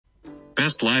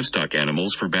Best livestock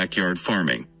animals for backyard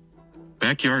farming.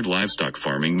 Backyard livestock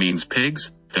farming means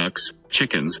pigs, ducks,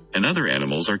 chickens, and other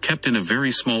animals are kept in a very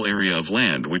small area of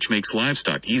land, which makes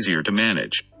livestock easier to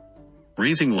manage.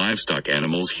 Raising livestock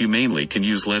animals humanely can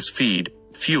use less feed,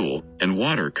 fuel, and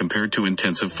water compared to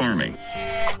intensive farming.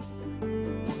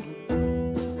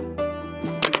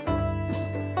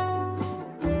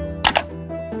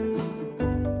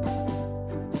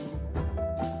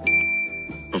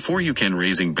 Before you can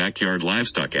raising backyard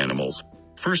livestock animals,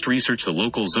 first research the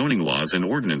local zoning laws and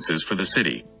ordinances for the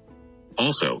city.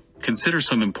 Also, consider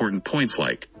some important points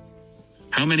like: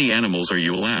 how many animals are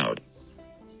you allowed?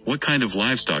 What kind of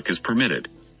livestock is permitted?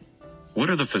 What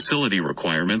are the facility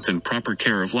requirements and proper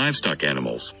care of livestock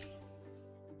animals?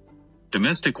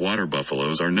 Domestic water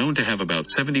buffaloes are known to have about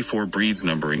 74 breeds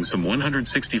numbering some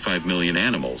 165 million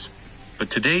animals, but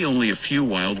today only a few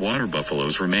wild water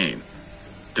buffaloes remain.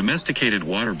 Domesticated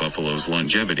water buffaloes'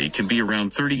 longevity can be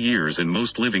around 30 years and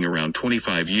most living around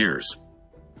 25 years.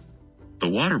 The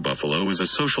water buffalo is a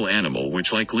social animal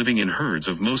which like living in herds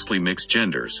of mostly mixed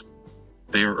genders.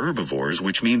 They are herbivores,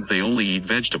 which means they only eat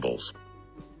vegetables.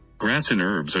 Grass and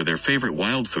herbs are their favorite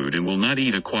wild food and will not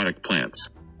eat aquatic plants.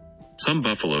 Some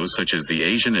buffaloes, such as the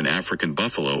Asian and African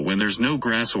buffalo, when there's no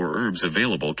grass or herbs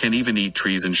available, can even eat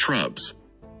trees and shrubs.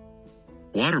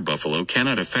 Water buffalo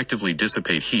cannot effectively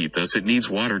dissipate heat, thus it needs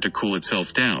water to cool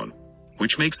itself down,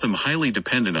 which makes them highly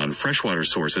dependent on freshwater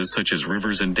sources such as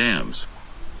rivers and dams.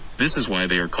 This is why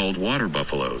they are called water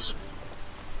buffaloes.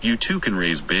 You too can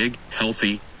raise big,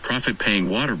 healthy, profit-paying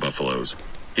water buffaloes,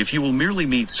 if you will merely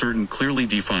meet certain clearly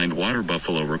defined water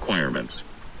buffalo requirements.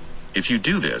 If you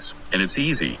do this, and it's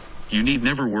easy, you need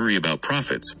never worry about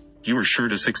profits, you are sure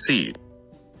to succeed.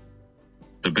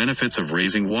 The benefits of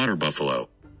raising water buffalo.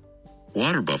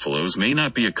 Water buffaloes may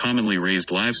not be a commonly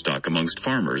raised livestock amongst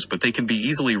farmers, but they can be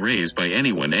easily raised by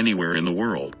anyone anywhere in the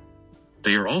world.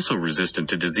 They are also resistant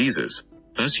to diseases,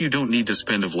 thus you don't need to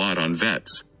spend a lot on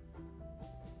vets.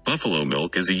 Buffalo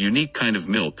milk is a unique kind of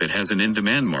milk that has an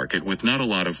in-demand market with not a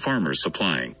lot of farmers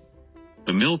supplying.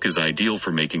 The milk is ideal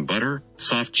for making butter,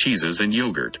 soft cheeses, and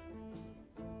yogurt.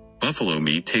 Buffalo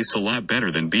meat tastes a lot better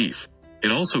than beef.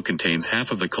 It also contains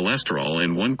half of the cholesterol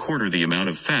and 1/4 the amount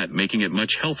of fat, making it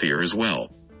much healthier as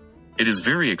well. It is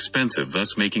very expensive,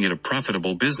 thus making it a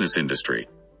profitable business industry.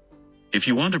 If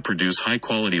you want to produce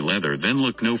high-quality leather, then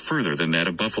look no further than that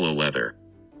of buffalo leather.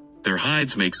 Their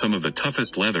hides make some of the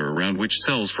toughest leather around, which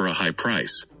sells for a high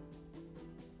price.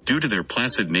 Due to their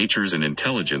placid natures and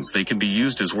intelligence, they can be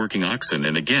used as working oxen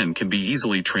and again can be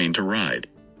easily trained to ride.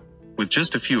 With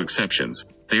just a few exceptions,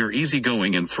 they are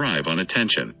easygoing and thrive on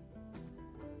attention.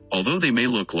 Although they may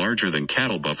look larger than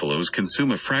cattle, buffaloes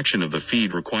consume a fraction of the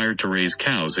feed required to raise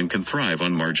cows and can thrive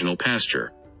on marginal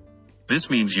pasture. This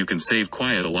means you can save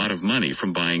quite a lot of money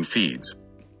from buying feeds.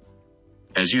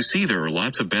 As you see, there are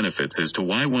lots of benefits as to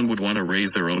why one would want to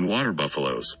raise their own water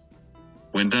buffaloes.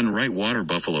 When done right, water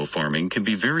buffalo farming can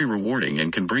be very rewarding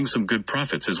and can bring some good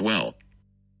profits as well.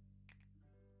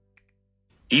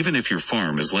 Even if your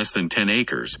farm is less than 10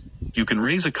 acres, you can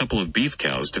raise a couple of beef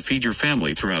cows to feed your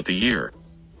family throughout the year.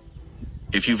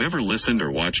 If you've ever listened or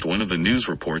watched one of the news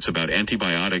reports about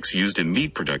antibiotics used in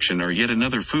meat production or yet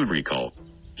another food recall,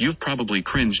 you've probably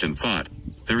cringed and thought,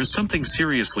 there is something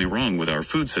seriously wrong with our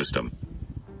food system.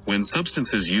 When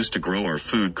substances used to grow our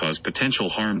food cause potential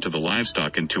harm to the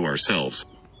livestock and to ourselves,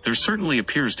 there certainly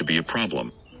appears to be a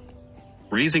problem.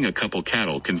 Raising a couple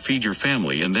cattle can feed your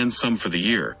family and then some for the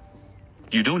year.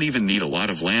 You don't even need a lot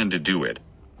of land to do it.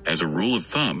 As a rule of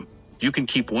thumb, you can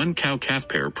keep one cow-calf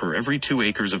pair per every 2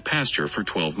 acres of pasture for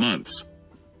 12 months.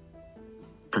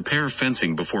 Prepare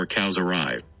fencing before cows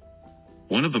arrive.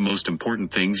 One of the most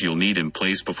important things you'll need in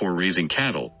place before raising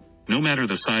cattle, no matter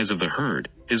the size of the herd,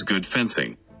 is good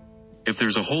fencing. If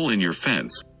there's a hole in your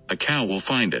fence, a cow will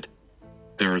find it.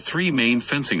 There are 3 main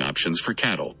fencing options for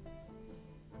cattle.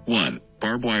 1.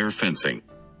 Barbed wire fencing.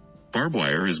 Barbed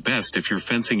wire is best if you're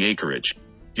fencing acreage.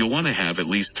 You'll want to have at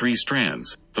least 3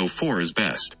 strands, though 4 is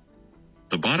best.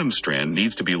 The bottom strand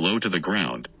needs to be low to the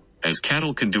ground, as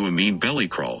cattle can do a mean belly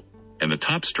crawl, and the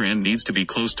top strand needs to be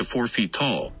close to 4 feet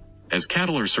tall, as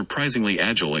cattle are surprisingly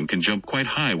agile and can jump quite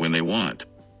high when they want.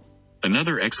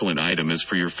 Another excellent item is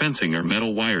for your fencing are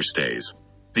metal wire stays.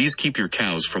 These keep your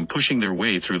cows from pushing their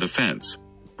way through the fence.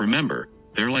 Remember,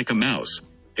 they're like a mouse.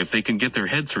 If they can get their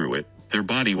head through it, their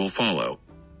body will follow.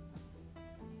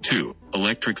 2.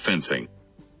 Electric fencing.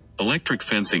 Electric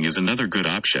fencing is another good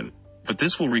option, but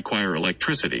this will require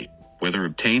electricity, whether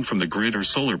obtained from the grid or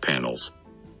solar panels.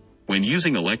 When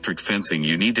using electric fencing,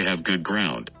 you need to have good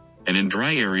ground, and in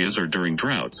dry areas or during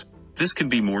droughts, this can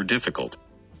be more difficult.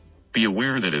 Be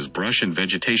aware that as brush and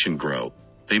vegetation grow,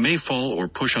 they may fall or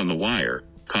push on the wire,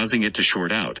 causing it to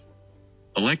short out.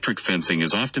 Electric fencing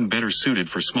is often better suited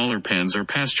for smaller pens or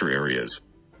pasture areas.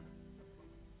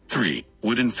 3.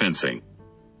 Wooden fencing.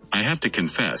 I have to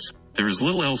confess, there is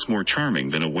little else more charming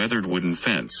than a weathered wooden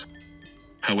fence.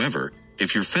 However,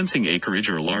 if you're fencing acreage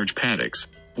or large paddocks,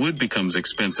 wood becomes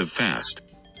expensive fast.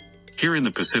 Here in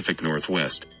the Pacific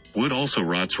Northwest, wood also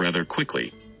rots rather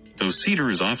quickly, though cedar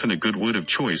is often a good wood of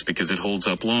choice because it holds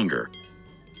up longer.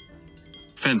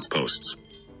 Fence posts.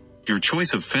 Your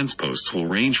choice of fence posts will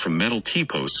range from metal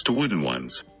T-posts to wooden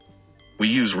ones. We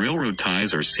use railroad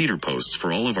ties or cedar posts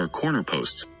for all of our corner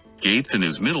posts, gates and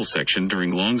his middle section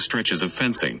during long stretches of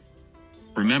fencing.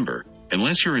 Remember,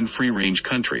 unless you're in free-range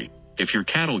country, if your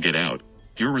cattle get out,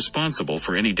 you're responsible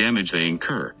for any damage they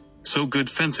incur, so good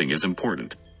fencing is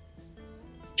important.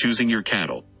 Choosing your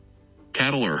cattle.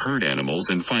 Cattle are herd animals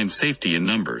and find safety in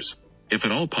numbers. If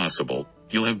at all possible,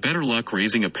 you'll have better luck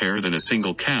raising a pair than a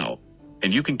single cow,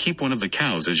 and you can keep one of the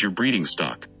cows as your breeding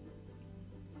stock.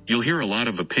 You'll hear a lot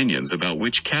of opinions about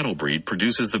which cattle breed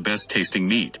produces the best tasting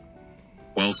meat.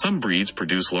 While some breeds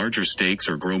produce larger steaks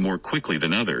or grow more quickly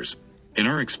than others, in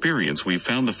our experience we've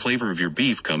found the flavor of your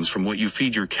beef comes from what you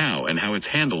feed your cow and how it's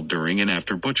handled during and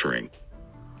after butchering.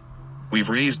 We've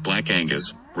raised Black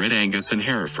Angus, Red Angus and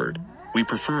Hereford. We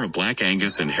prefer a Black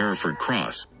Angus and Hereford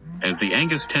cross, as the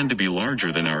Angus tend to be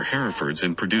larger than our Herefords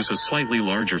and produce a slightly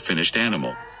larger finished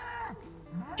animal.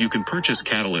 You can purchase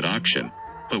cattle at auction,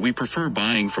 but we prefer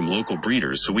buying from local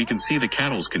breeders so we can see the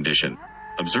cattle's condition,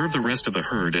 observe the rest of the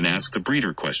herd and ask the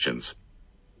breeder questions.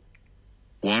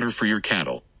 Water for your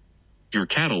cattle. Your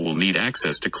cattle will need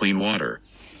access to clean water.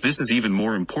 This is even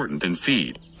more important than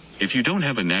feed. If you don't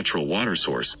have a natural water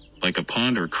source, like a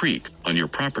pond or creek, on your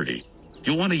property,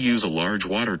 you'll want to use a large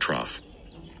water trough.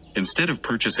 Instead of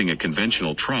purchasing a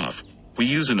conventional trough, we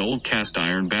use an old cast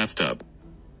iron bathtub.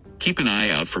 Keep an eye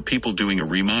out for people doing a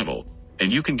remodel,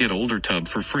 and you can get older tub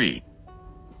for free.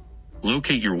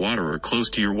 Locate your waterer close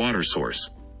to your water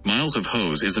source. Miles of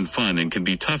hose isn't fun and can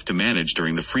be tough to manage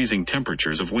during the freezing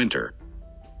temperatures of winter.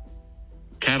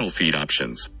 Cattle feed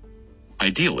options.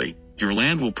 Ideally, your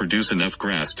land will produce enough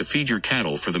grass to feed your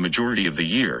cattle for the majority of the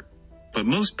year, but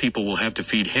most people will have to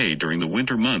feed hay during the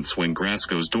winter months when grass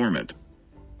goes dormant.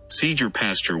 Seed your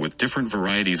pasture with different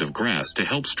varieties of grass to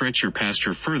help stretch your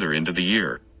pasture further into the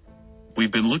year.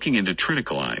 We've been looking into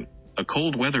triticale, a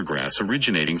cold weather grass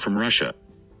originating from Russia.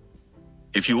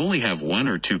 If you only have 1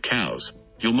 or 2 cows,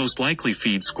 you'll most likely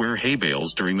feed square hay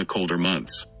bales during the colder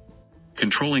months.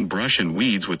 Controlling brush and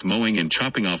weeds with mowing and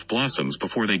chopping off blossoms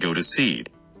before they go to seed.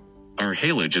 Our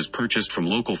haylage is purchased from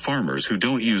local farmers who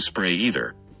don't use spray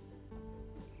either.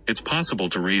 It's possible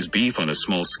to raise beef on a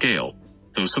small scale,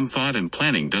 though some thought and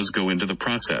planning does go into the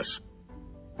process.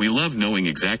 We love knowing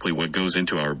exactly what goes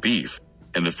into our beef,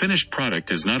 and the finished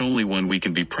product is not only one we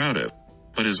can be proud of,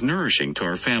 but is nourishing to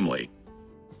our family.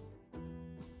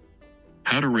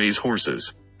 How to raise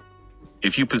horses.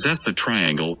 If you possess the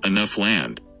triangle, enough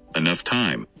land, enough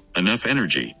time, enough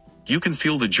energy, you can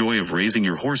feel the joy of raising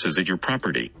your horses at your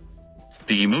property.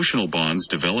 The emotional bonds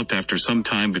developed after some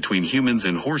time between humans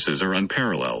and horses are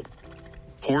unparalleled.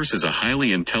 Horse is a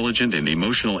highly intelligent and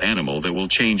emotional animal that will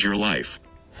change your life.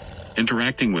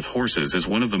 Interacting with horses is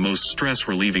one of the most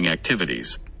stress-relieving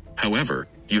activities. However,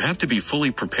 you have to be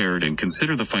fully prepared and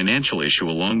consider the financial issue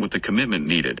along with the commitment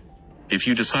needed if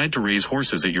you decide to raise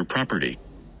horses at your property.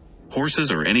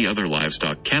 Horses or any other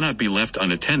livestock cannot be left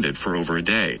unattended for over a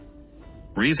day.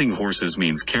 Raising horses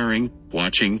means caring,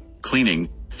 watching, cleaning,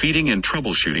 feeding and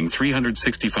troubleshooting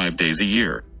 365 days a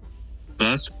year.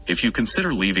 Thus, if you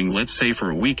consider leaving, let's say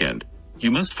for a weekend,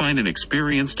 you must find an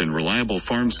experienced and reliable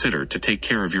farm sitter to take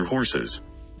care of your horses.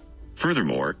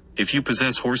 Furthermore, if you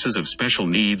possess horses of special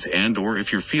needs and/or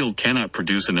if your field cannot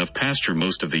produce enough pasture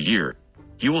most of the year,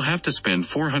 you will have to spend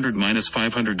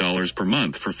 $400–500 per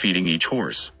month for feeding each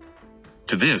horse.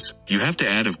 To this, you have to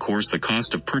add of course the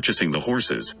cost of purchasing the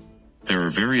horses. There are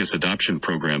various adoption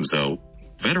programs though,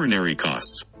 veterinary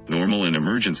costs, normal and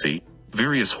emergency,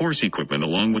 various horse equipment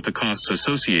along with the costs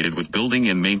associated with building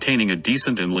and maintaining a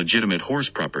decent and legitimate horse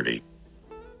property.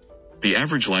 The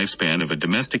average lifespan of a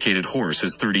domesticated horse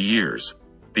is 30 years.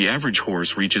 The average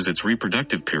horse reaches its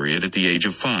reproductive period at the age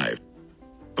of 5.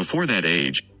 Before that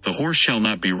age, the horse shall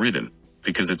not be ridden,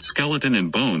 because its skeleton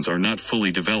and bones are not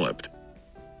fully developed.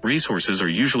 Racehorses are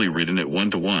usually ridden at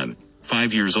 1 to 1,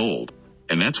 5 years old,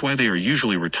 and that's why they are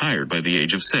usually retired by the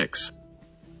age of 6.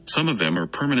 Some of them are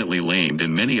permanently lamed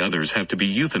and many others have to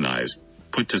be euthanized,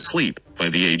 put to sleep, by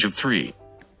the age of 3.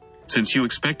 Since you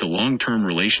expect a long-term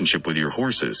relationship with your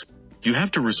horses, you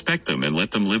have to respect them and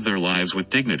let them live their lives with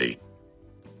dignity.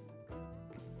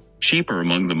 Sheep are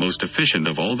among the most efficient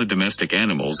of all the domestic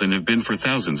animals and have been for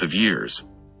thousands of years.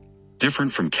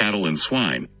 Different from cattle and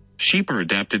swine, sheep are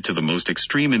adapted to the most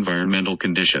extreme environmental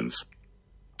conditions.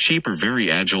 Sheep are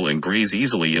very agile and graze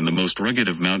easily in the most rugged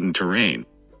of mountain terrain,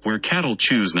 where cattle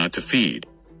choose not to feed.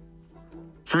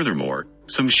 Furthermore,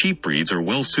 some sheep breeds are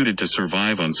well suited to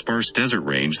survive on sparse desert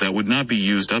range that would not be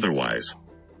used otherwise.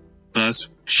 Thus,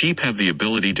 sheep have the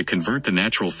ability to convert the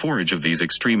natural forage of these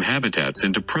extreme habitats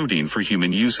into protein for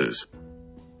human uses.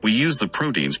 We use the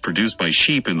proteins produced by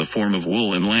sheep in the form of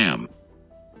wool and lamb.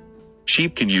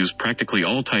 Sheep can use practically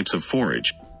all types of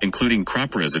forage, including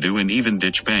crop residue and even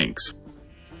ditch banks.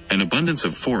 An abundance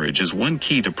of forage is one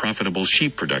key to profitable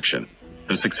sheep production.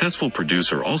 The successful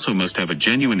producer also must have a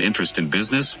genuine interest in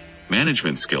business,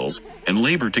 management skills, and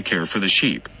labor to care for the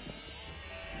sheep.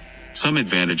 Some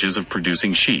advantages of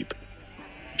producing sheep.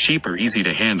 Sheep are easy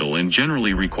to handle and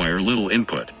generally require little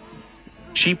input.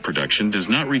 Sheep production does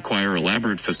not require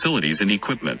elaborate facilities and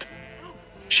equipment.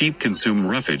 Sheep consume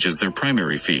roughage as their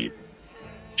primary feed.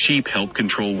 Sheep help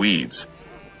control weeds.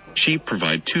 Sheep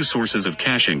provide two sources of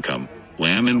cash income,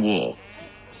 lamb and wool.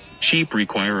 Sheep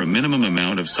require a minimum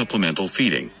amount of supplemental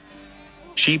feeding.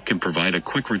 Sheep can provide a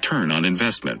quick return on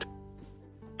investment.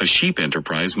 A sheep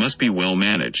enterprise must be well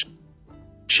managed.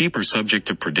 Sheep are subject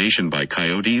to predation by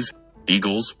coyotes,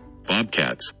 eagles,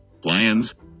 bobcats,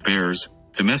 lions, bears,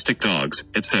 domestic dogs,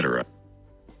 etc.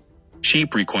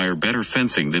 Sheep require better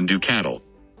fencing than do cattle.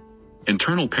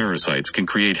 Internal parasites can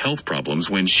create health problems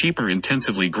when sheep are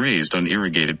intensively grazed on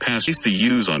irrigated pastures. The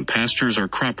ewes on pastures are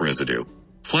crop residue.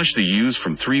 Flush the ewes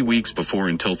from 3 weeks before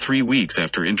until 3 weeks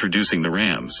after introducing the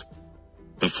rams.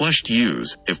 The flushed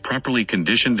ewes, if properly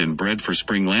conditioned and bred for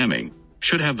spring lambing,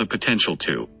 should have the potential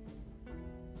to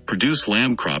produce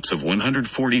lamb crops of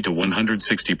 140 to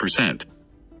 160%.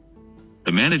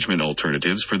 The management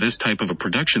alternatives for this type of a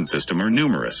production system are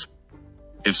numerous.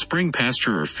 If spring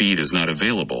pasture or feed is not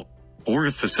available, or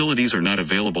if facilities are not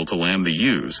available to lamb the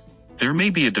ewes, there may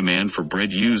be a demand for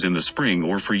bred ewes in the spring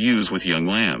or for ewes with young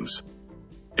lambs.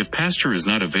 If pasture is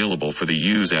not available for the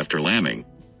ewes after lambing,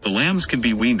 the lambs can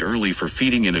be weaned early for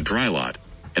feeding in a dry lot,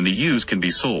 and the ewes can be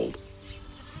sold.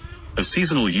 A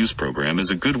seasonal use program is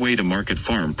a good way to market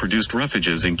farm-produced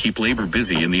roughages and keep labor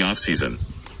busy in the off-season.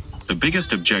 The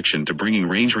biggest objection to bringing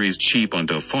range-raised sheep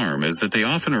onto a farm is that they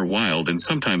often are wild and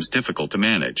sometimes difficult to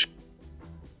manage.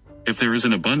 If there is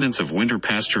an abundance of winter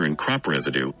pasture and crop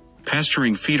residue,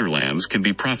 pasturing feeder lambs can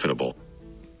be profitable.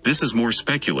 This is more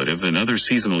speculative than other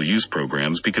seasonal use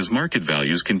programs because market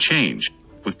values can change,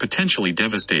 with potentially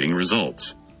devastating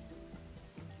results.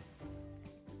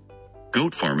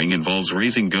 Goat farming involves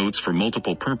raising goats for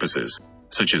multiple purposes,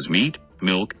 such as meat,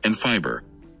 milk, and fiber.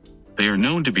 They are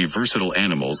known to be versatile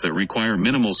animals that require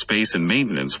minimal space and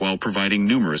maintenance while providing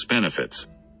numerous benefits.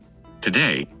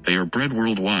 Today, they are bred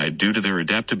worldwide due to their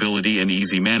adaptability and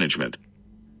easy management.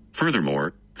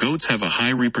 Furthermore, goats have a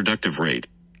high reproductive rate,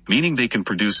 meaning they can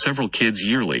produce several kids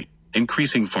yearly,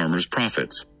 increasing farmers'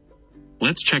 profits.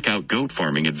 Let's check out goat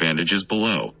farming advantages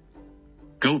below.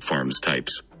 Goat farms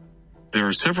types. There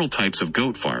are several types of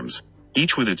goat farms,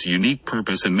 each with its unique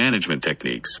purpose and management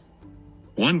techniques.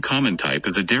 One common type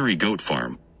is a dairy goat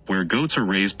farm, where goats are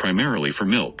raised primarily for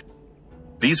milk.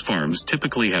 These farms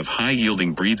typically have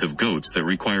high-yielding breeds of goats that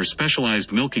require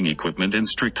specialized milking equipment and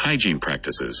strict hygiene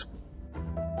practices.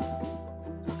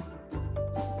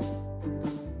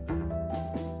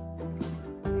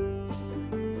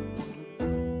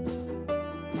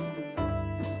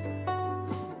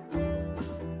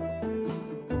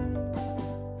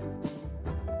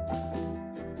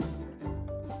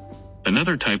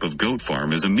 Another type of goat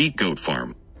farm is a meat goat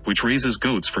farm, which raises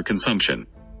goats for consumption.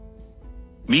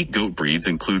 Meat goat breeds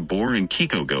include Boer and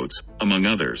Kiko goats, among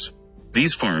others.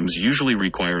 These farms usually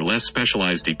require less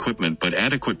specialized equipment but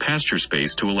adequate pasture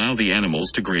space to allow the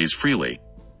animals to graze freely.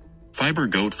 Fiber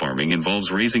goat farming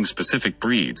involves raising specific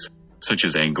breeds, such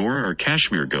as Angora or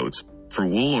Kashmir goats, for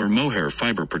wool or mohair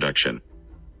fiber production.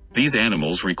 These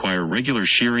animals require regular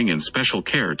shearing and special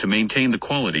care to maintain the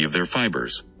quality of their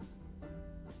fibers.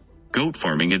 Goat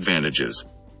farming advantages.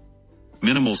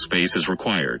 Minimal space is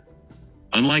required.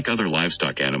 Unlike other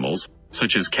livestock animals,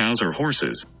 such as cows or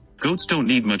horses, goats don't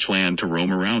need much land to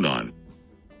roam around on.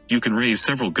 You can raise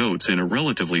several goats in a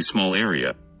relatively small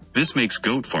area. This makes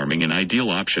goat farming an ideal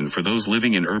option for those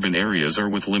living in urban areas or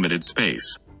with limited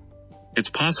space. It's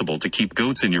possible to keep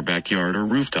goats in your backyard or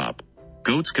rooftop.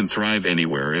 Goats can thrive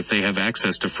anywhere if they have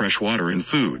access to fresh water and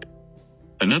food.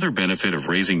 Another benefit of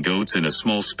raising goats in a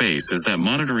small space is that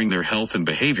monitoring their health and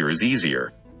behavior is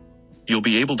easier. You'll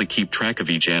be able to keep track of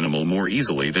each animal more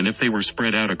easily than if they were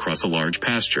spread out across a large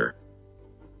pasture.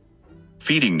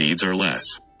 Feeding needs are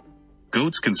less.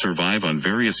 Goats can survive on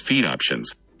various feed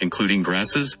options, including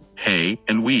grasses, hay,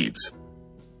 and weeds.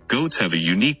 Goats have a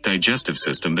unique digestive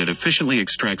system that efficiently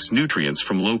extracts nutrients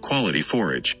from low-quality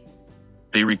forage.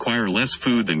 They require less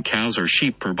food than cows or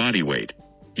sheep per body weight.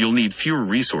 You'll need fewer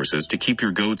resources to keep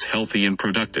your goats healthy and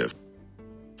productive.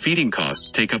 Feeding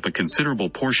costs take up a considerable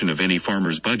portion of any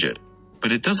farmer's budget,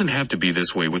 but it doesn't have to be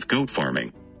this way with goat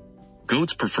farming.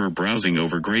 Goats prefer browsing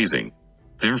over grazing.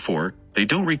 Therefore, they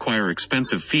don't require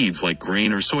expensive feeds like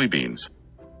grain or soybeans.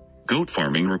 Goat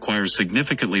farming requires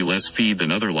significantly less feed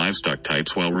than other livestock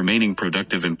types while remaining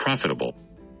productive and profitable,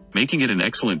 making it an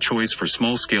excellent choice for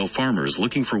small-scale farmers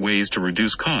looking for ways to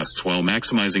reduce costs while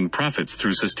maximizing profits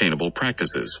through sustainable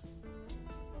practices.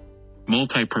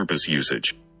 Multi-purpose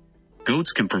usage.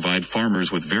 Goats can provide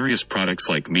farmers with various products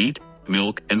like meat,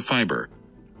 milk, and fiber.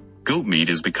 Goat meat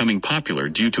is becoming popular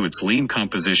due to its lean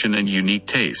composition and unique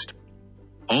taste.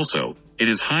 Also, it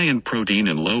is high in protein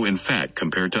and low in fat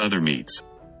compared to other meats.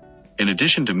 In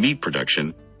addition to meat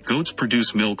production, goats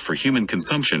produce milk for human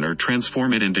consumption or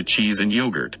transform it into cheese and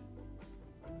yogurt.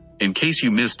 In case you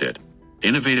missed it,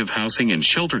 innovative housing and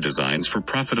shelter designs for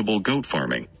profitable goat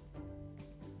farming.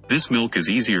 This milk is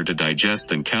easier to digest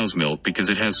than cow's milk because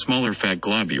it has smaller fat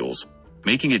globules,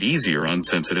 making it easier on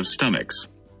sensitive stomachs.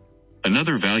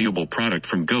 Another valuable product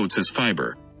from goats is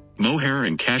fiber. Mohair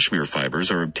and cashmere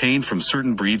fibers are obtained from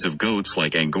certain breeds of goats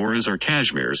like Angoras or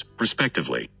Cashmeres,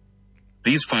 respectively.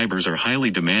 These fibers are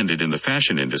highly demanded in the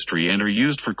fashion industry and are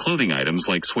used for clothing items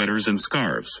like sweaters and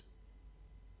scarves.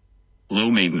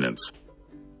 Low maintenance.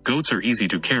 Goats are easy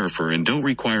to care for and don't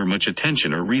require much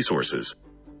attention or resources.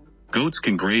 Goats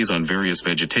can graze on various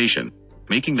vegetation,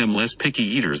 making them less picky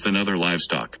eaters than other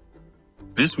livestock.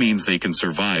 This means they can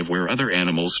survive where other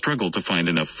animals struggle to find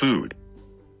enough food.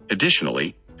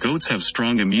 Additionally, goats have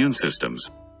strong immune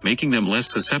systems, making them less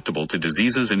susceptible to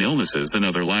diseases and illnesses than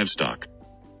other livestock.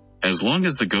 As long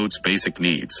as the goat's basic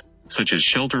needs, such as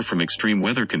shelter from extreme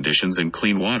weather conditions and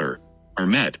clean water, are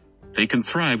met, they can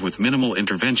thrive with minimal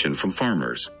intervention from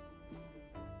farmers.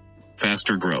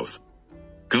 Faster growth.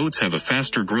 Goats have a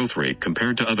faster growth rate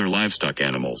compared to other livestock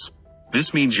animals.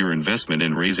 This means your investment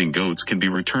in raising goats can be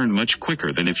returned much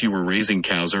quicker than if you were raising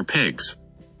cows or pigs.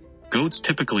 Goats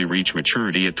typically reach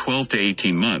maturity at 12 to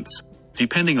 18 months,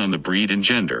 depending on the breed and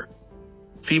gender.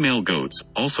 Female goats,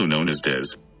 also known as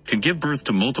DIZ, can give birth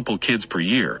to multiple kids per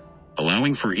year,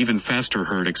 allowing for even faster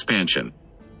herd expansion.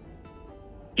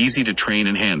 Easy to train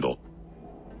and handle.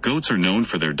 Goats are known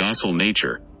for their docile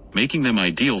nature, making them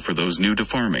ideal for those new to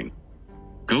farming.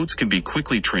 Goats can be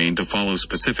quickly trained to follow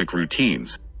specific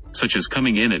routines, such as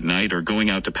coming in at night or going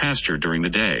out to pasture during the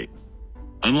day.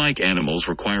 Unlike animals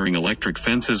requiring electric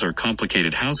fences or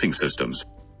complicated housing systems,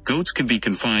 goats can be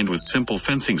confined with simple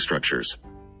fencing structures.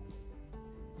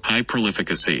 High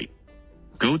prolificacy.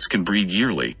 Goats can breed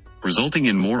yearly, resulting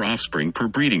in more offspring per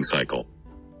breeding cycle.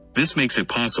 This makes it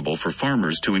possible for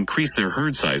farmers to increase their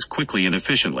herd size quickly and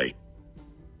efficiently.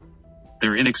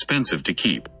 They're inexpensive to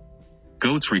keep.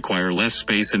 Goats require less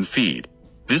space and feed.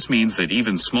 This means that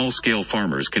even small-scale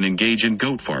farmers can engage in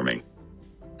goat farming.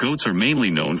 Goats are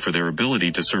mainly known for their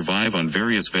ability to survive on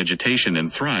various vegetation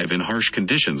and thrive in harsh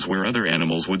conditions where other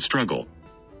animals would struggle.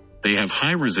 They have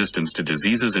high resistance to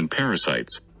diseases and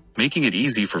parasites, making it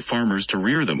easy for farmers to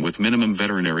rear them with minimum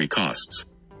veterinary costs.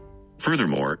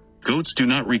 Furthermore, goats do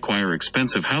not require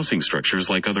expensive housing structures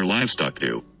like other livestock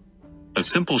do. A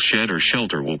simple shed or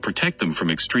shelter will protect them from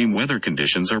extreme weather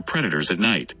conditions or predators at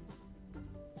night.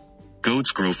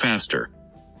 Goats grow faster.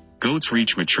 Goats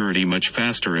reach maturity much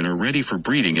faster and are ready for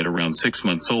breeding at around 6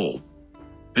 months old.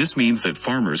 This means that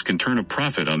farmers can turn a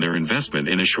profit on their investment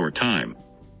in a short time.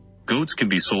 Goats can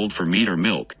be sold for meat or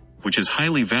milk, which is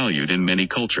highly valued in many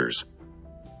cultures.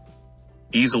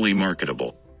 Easily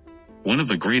marketable. One of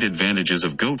the great advantages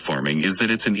of goat farming is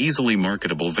that it's an easily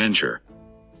marketable venture.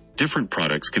 Different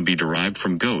products can be derived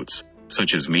from goats,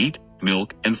 such as meat,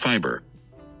 milk, and fiber.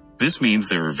 This means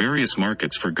there are various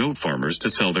markets for goat farmers to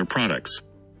sell their products.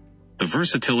 The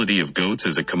versatility of goats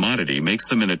as a commodity makes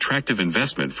them an attractive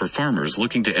investment for farmers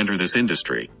looking to enter this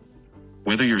industry.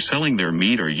 Whether you're selling their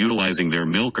meat or utilizing their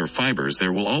milk or fibers,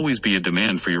 there will always be a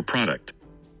demand for your product.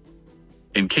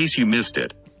 In case you missed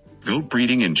it, goat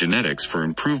breeding and genetics for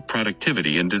improved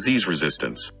productivity and disease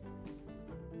resistance.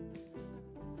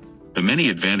 The many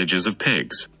advantages of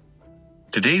pigs.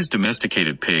 Today's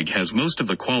domesticated pig has most of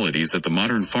the qualities that the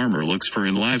modern farmer looks for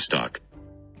in livestock.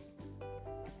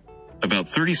 About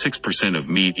 36% of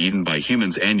meat eaten by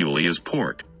humans annually is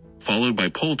pork, followed by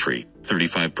poultry,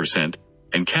 35%,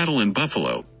 and cattle and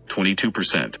buffalo,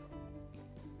 22%.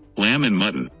 Lamb and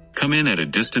mutton come in at a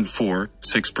distant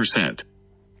 4-6%.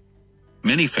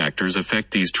 Many factors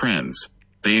affect these trends.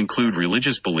 They include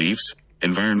religious beliefs,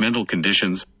 environmental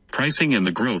conditions, pricing, and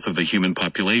the growth of the human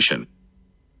population.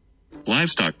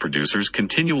 Livestock producers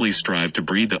continually strive to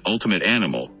breed the ultimate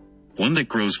animal, one that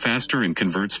grows faster and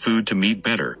converts food to meat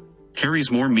better, carries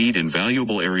more meat in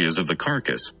valuable areas of the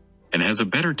carcass, and has a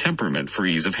better temperament for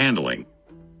ease of handling.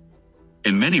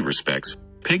 In many respects,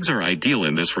 pigs are ideal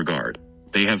in this regard.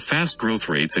 They have fast growth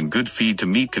rates and good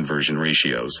feed-to-meat conversion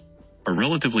ratios, are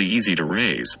relatively easy to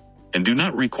raise, and do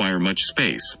not require much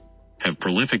space, have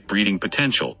prolific breeding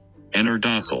potential, and are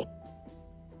docile.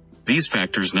 These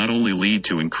factors not only lead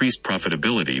to increased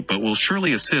profitability but will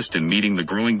surely assist in meeting the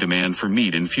growing demand for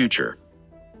meat in future.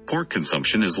 Pork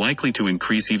consumption is likely to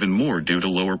increase even more due to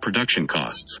lower production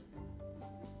costs.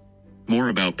 More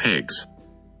about pigs.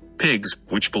 Pigs,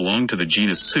 which belong to the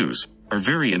genus Sus, are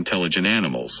very intelligent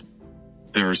animals.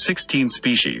 There are 16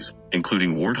 species,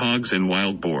 including warthogs and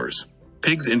wild boars.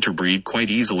 Pigs interbreed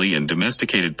quite easily, and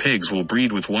domesticated pigs will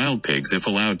breed with wild pigs if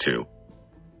allowed to.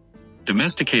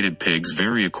 Domesticated pigs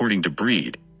vary according to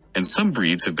breed, and some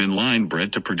breeds have been line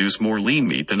bred to produce more lean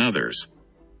meat than others.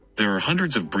 There are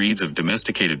hundreds of breeds of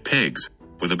domesticated pigs,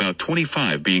 with about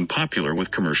 25 being popular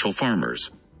with commercial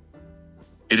farmers.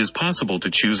 It is possible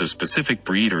to choose a specific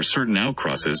breed or certain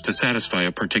outcrosses to satisfy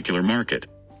a particular market.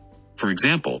 For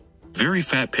example, very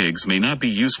fat pigs may not be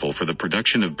useful for the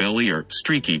production of belly or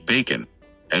streaky bacon,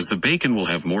 as the bacon will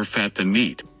have more fat than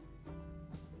meat.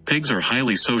 Pigs are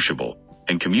highly sociable,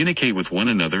 and communicate with one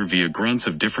another via grunts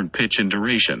of different pitch and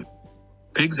duration.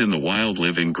 Pigs in the wild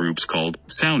live in groups called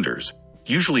sounders,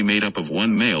 usually made up of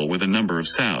one male with a number of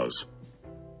sows.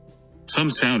 Some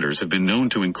sounders have been known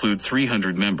to include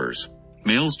 300 members.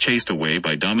 Males chased away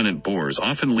by dominant boars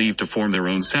often leave to form their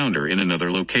own sounder in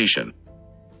another location.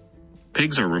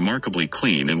 Pigs are remarkably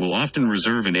clean and will often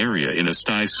reserve an area in a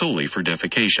sty solely for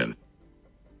defecation.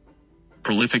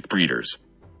 Prolific breeders.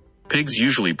 Pigs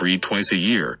usually breed twice a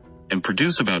year, and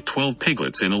produce about 12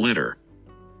 piglets in a litter.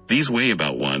 These weigh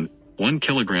about 1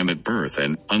 kilogram at birth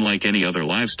and, unlike any other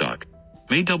livestock,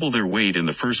 may double their weight in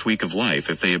the first week of life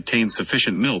if they obtain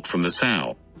sufficient milk from the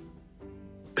sow.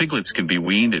 Piglets can be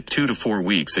weaned at 2 to 4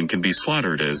 weeks and can be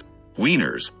slaughtered as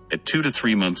weaners at 2 to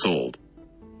 3 months old.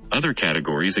 Other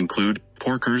categories include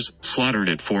porkers, slaughtered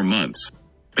at 4 months,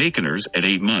 baconers at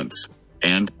 8 months,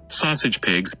 and sausage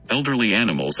pigs, elderly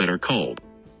animals that are culled.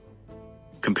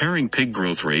 Comparing pig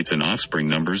growth rates and offspring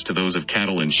numbers to those of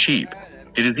cattle and sheep,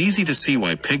 it is easy to see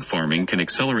why pig farming can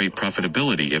accelerate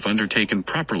profitability if undertaken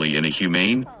properly in a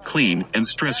humane, clean, and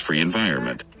stress-free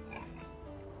environment.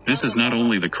 This is not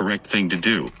only the correct thing to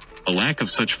do, a lack of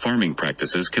such farming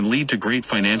practices can lead to great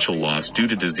financial loss due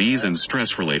to disease and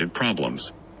stress-related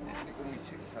problems.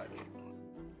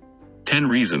 10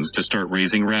 reasons to start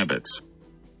raising rabbits.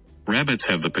 Rabbits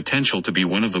have the potential to be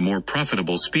one of the more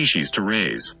profitable species to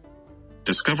raise.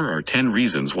 Discover our 10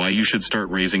 reasons why you should start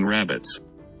raising rabbits.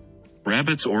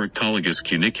 Rabbits, Ornithologous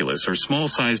cuniculus, are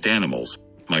small-sized animals,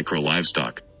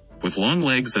 micro-livestock, with long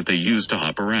legs that they use to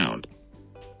hop around.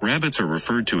 Rabbits are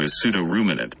referred to as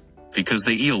pseudo-ruminant, because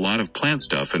they eat a lot of plant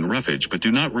stuff and roughage but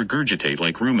do not regurgitate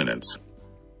like ruminants.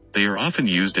 They are often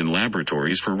used in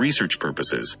laboratories for research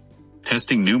purposes,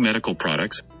 testing new medical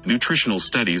products, nutritional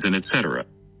studies, and etc.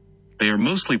 They are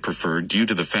mostly preferred due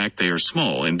to the fact they are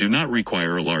small and do not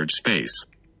require a large space.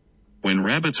 When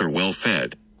rabbits are well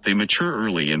fed, they mature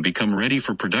early and become ready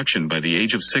for production by the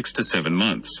age of 6 to 7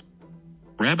 months.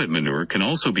 Rabbit manure can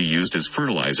also be used as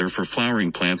fertilizer for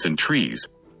flowering plants and trees,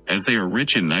 as they are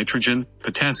rich in nitrogen,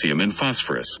 potassium, and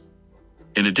phosphorus.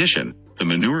 In addition, the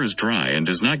manure is dry and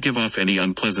does not give off any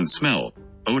unpleasant smell,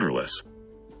 odorless.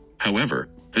 However,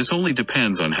 this only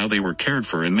depends on how they were cared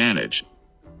for and managed.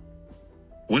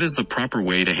 What is the proper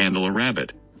way to handle a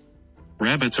rabbit?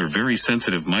 Rabbits are very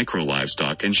sensitive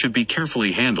micro-livestock and should be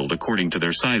carefully handled according to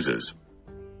their sizes.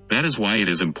 That is why it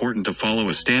is important to follow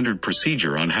a standard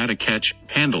procedure on how to catch,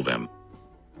 handle them.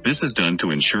 This is done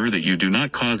to ensure that you do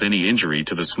not cause any injury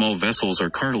to the small vessels or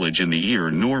cartilage in the ear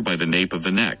nor by the nape of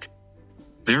the neck.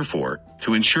 Therefore,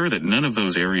 to ensure that none of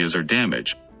those areas are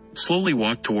damaged, slowly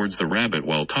walk towards the rabbit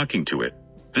while talking to it.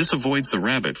 This avoids the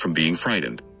rabbit from being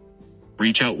frightened.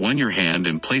 Reach out your hand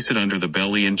and place it under the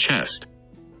belly and chest.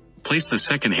 Place the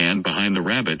second hand behind the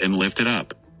rabbit and lift it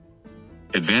up.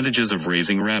 Advantages of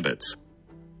raising rabbits.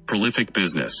 Prolific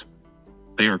business.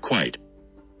 They are quiet.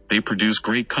 They produce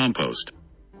great compost.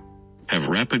 Have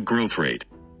rapid growth rate.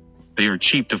 They are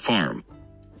cheap to farm.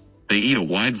 They eat a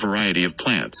wide variety of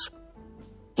plants.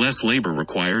 Less labor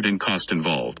required and cost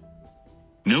involved.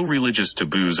 No religious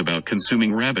taboos about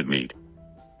consuming rabbit meat.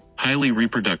 Highly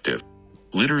reproductive.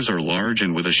 Litters are large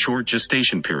and with a short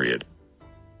gestation period.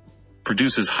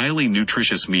 produces highly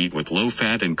nutritious meat with low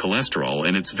fat and cholesterol,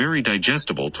 and it's very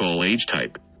digestible to all age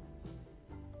type.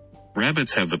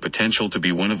 Rabbits have the potential to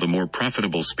be one of the more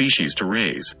profitable species to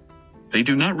raise. They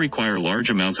do not require large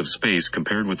amounts of space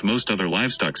compared with most other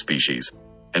livestock species,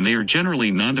 and they are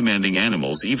generally non-demanding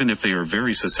animals even if they are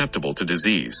very susceptible to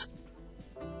disease.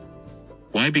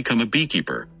 Why become a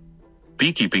beekeeper?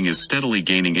 Beekeeping is steadily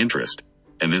gaining interest,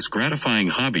 and this gratifying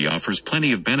hobby offers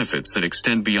plenty of benefits that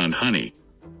extend beyond honey.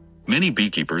 Many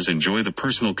beekeepers enjoy the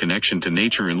personal connection to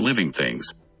nature and living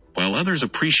things, while others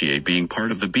appreciate being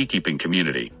part of the beekeeping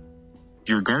community.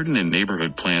 Your garden and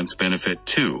neighborhood plants benefit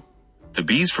too. The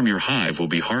bees from your hive will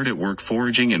be hard at work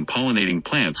foraging and pollinating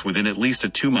plants within at least a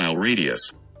 2-mile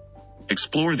radius.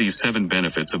 Explore these 7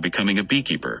 benefits of becoming a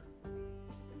beekeeper.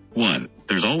 1.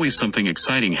 There's always something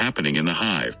exciting happening in the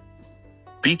hive.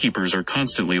 Beekeepers are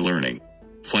constantly learning.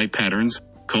 Flight patterns,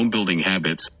 comb building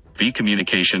habits, bee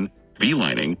communication, bee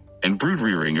lining, and brood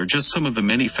rearing are just some of the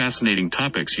many fascinating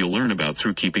topics you'll learn about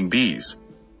through keeping bees.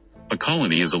 A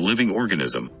colony is a living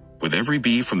organism, with every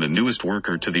bee from the newest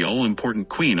worker to the all-important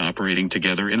queen operating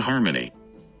together in harmony.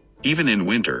 Even in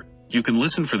winter, you can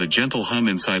listen for the gentle hum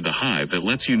inside the hive that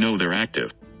lets you know they're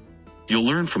active. You'll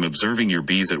learn from observing your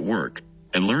bees at work,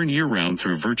 and learn year-round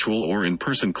through virtual or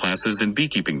in-person classes and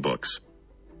beekeeping books.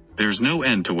 There's no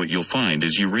end to what you'll find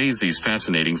as you raise these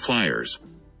fascinating flyers.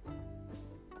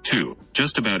 2.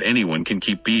 Just about anyone can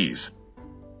keep bees.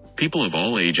 People of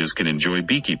all ages can enjoy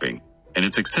beekeeping, and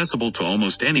it's accessible to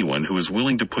almost anyone who is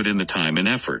willing to put in the time and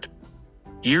effort.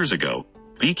 Years ago,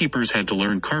 beekeepers had to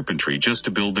learn carpentry just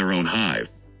to build their own hive.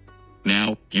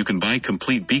 Now, you can buy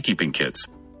complete beekeeping kits,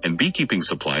 and beekeeping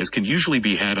supplies can usually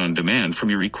be had on demand from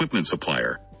your equipment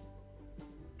supplier.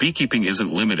 Beekeeping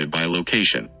isn't limited by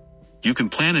location. You can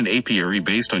plan an apiary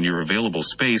based on your available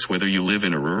space whether you live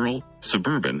in a rural,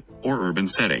 suburban, or urban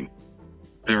setting.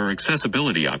 There are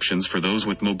accessibility options for those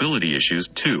with mobility issues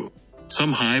too.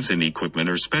 Some hives and equipment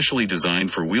are specially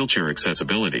designed for wheelchair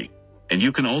accessibility, and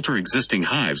you can alter existing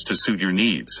hives to suit your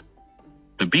needs.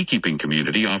 The beekeeping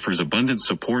community offers abundant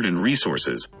support and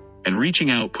resources, and reaching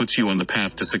out puts you on the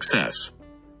path to success.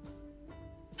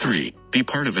 3. Be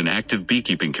part of an active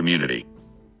beekeeping community.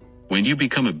 When you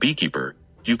become a beekeeper,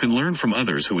 you can learn from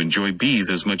others who enjoy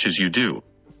bees as much as you do.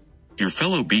 Your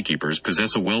fellow beekeepers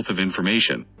possess a wealth of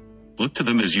information. Look to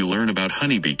them as you learn about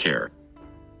honeybee care.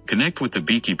 Connect with the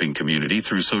beekeeping community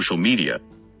through social media,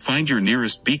 find your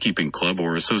nearest beekeeping club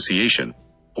or association,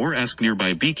 or ask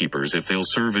nearby beekeepers if they'll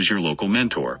serve as your local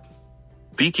mentor.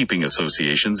 Beekeeping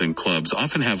associations and clubs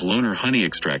often have loaner honey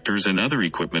extractors and other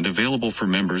equipment available for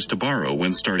members to borrow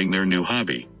when starting their new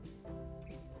hobby.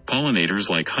 Pollinators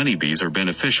like honeybees are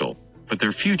beneficial, but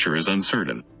their future is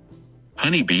uncertain.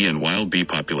 Honeybee and wild bee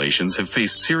populations have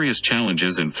faced serious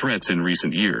challenges and threats in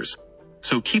recent years,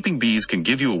 so keeping bees can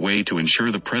give you a way to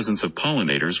ensure the presence of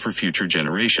pollinators for future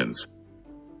generations.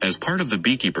 As part of the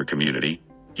beekeeper community,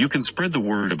 you can spread the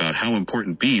word about how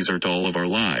important bees are to all of our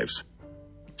lives.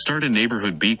 Start a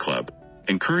neighborhood bee club,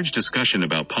 encourage discussion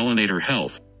about pollinator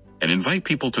health, and invite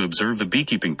people to observe the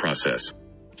beekeeping process.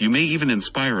 You may even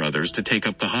inspire others to take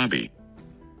up the hobby.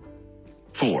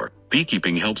 4.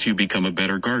 Beekeeping helps you become a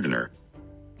better gardener.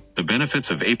 The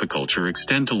benefits of apiculture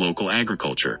extend to local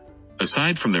agriculture.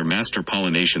 Aside from their master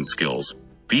pollination skills,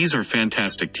 bees are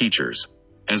fantastic teachers.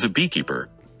 As a beekeeper,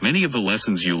 many of the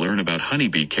lessons you learn about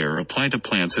honeybee care apply to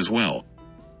plants as well.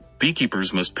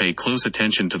 Beekeepers must pay close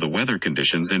attention to the weather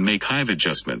conditions and make hive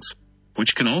adjustments,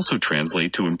 which can also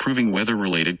translate to improving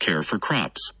weather-related care for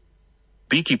crops.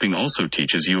 Beekeeping also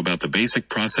teaches you about the basic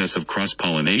process of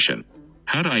cross-pollination,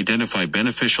 how to identify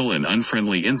beneficial and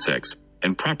unfriendly insects,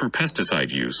 and proper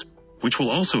pesticide use, which will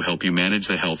also help you manage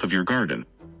the health of your garden.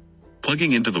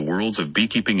 Plugging into the worlds of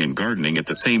beekeeping and gardening at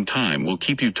the same time will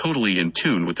keep you totally in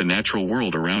tune with the natural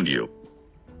world around you.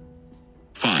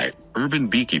 5. Urban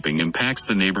beekeeping impacts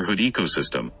the neighborhood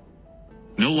ecosystem.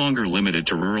 No longer limited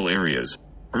to rural areas,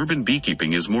 urban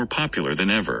beekeeping is more popular than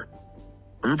ever.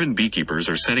 Urban beekeepers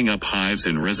are setting up hives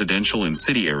in residential and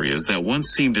city areas that once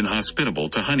seemed inhospitable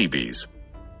to honeybees.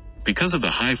 Because of the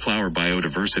high flower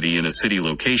biodiversity in a city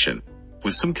location,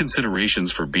 with some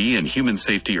considerations for bee and human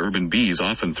safety, urban bees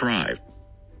often thrive.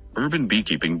 Urban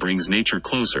beekeeping brings nature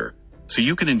closer, so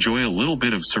you can enjoy a little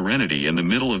bit of serenity in the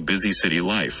middle of busy city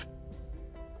life.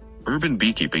 Urban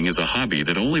beekeeping is a hobby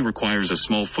that only requires a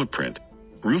small footprint.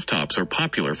 Rooftops are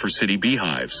popular for city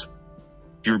beehives.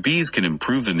 Your bees can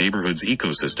improve the neighborhood's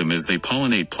ecosystem as they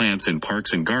pollinate plants in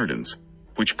parks and gardens,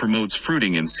 which promotes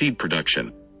fruiting and seed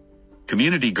production.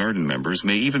 Community garden members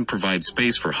may even provide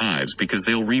space for hives because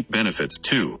they'll reap benefits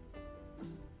too.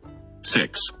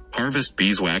 6. Harvest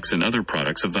beeswax and other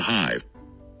products of the hive.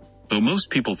 Though most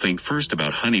people think first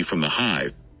about honey from the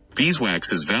hive,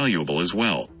 beeswax is valuable as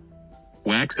well.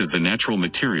 Wax is the natural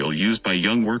material used by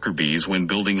young worker bees when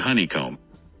building honeycomb.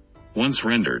 Once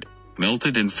rendered,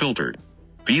 melted and filtered,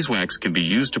 beeswax can be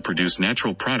used to produce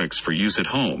natural products for use at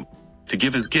home, to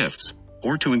give as gifts,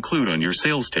 or to include on your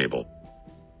sales table.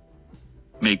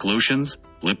 Make lotions,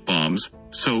 lip balms,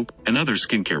 soap, and other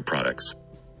skincare products.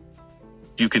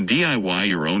 You can DIY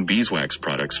your own beeswax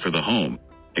products for the home,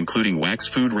 including wax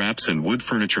food wraps and wood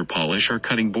furniture polish or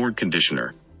cutting board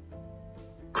conditioner.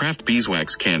 Craft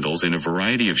beeswax candles in a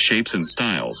variety of shapes and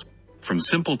styles, from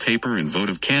simple taper and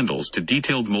votive candles to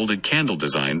detailed molded candle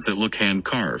designs that look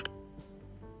hand-carved.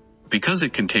 Because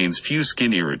it contains few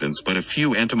skin irritants but a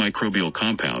few antimicrobial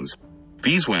compounds,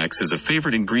 beeswax is a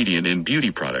favorite ingredient in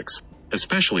beauty products,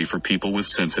 especially for people with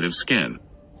sensitive skin.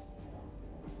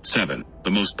 7.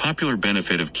 The most popular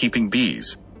benefit of keeping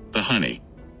bees: the honey.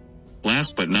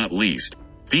 Last but not least,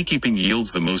 beekeeping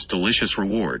yields the most delicious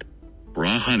reward: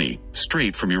 raw honey,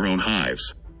 straight from your own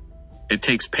hives. It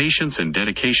takes patience and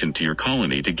dedication to your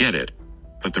colony to get it,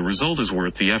 but the result is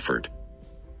worth the effort.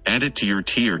 Add it to your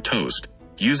tea or toast,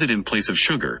 use it in place of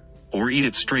sugar, or eat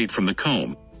it straight from the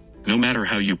comb. No matter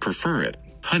how you prefer it,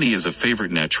 honey is a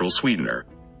favorite natural sweetener.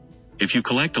 If you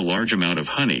collect a large amount of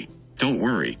honey, don't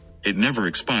worry, it never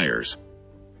expires.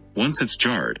 Once it's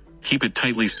jarred, keep it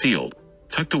tightly sealed,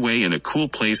 tucked away in a cool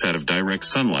place out of direct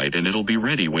sunlight, and it'll be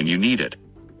ready when you need it.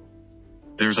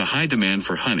 There's a high demand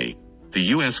for honey. The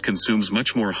U.S. consumes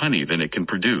much more honey than it can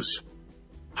produce.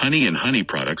 Honey and honey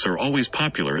products are always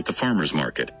popular at the farmer's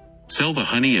market. Sell the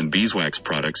honey and beeswax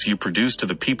products you produce to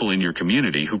the people in your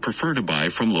community who prefer to buy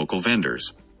from local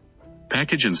vendors.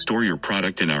 Package and store your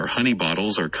product in our honey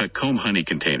bottles or cut comb honey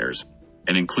containers,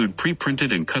 and include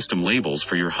pre-printed and custom labels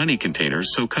for your honey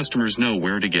containers so customers know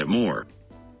where to get more.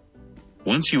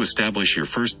 Once you establish your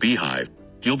first beehive,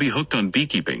 you'll be hooked on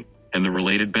beekeeping and the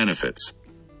related benefits.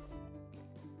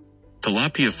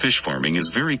 Tilapia fish farming is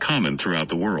very common throughout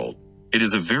the world. It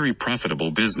is a very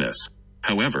profitable business.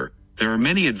 However, there are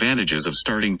many advantages of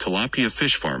starting tilapia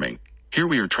fish farming. Here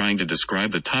we are trying to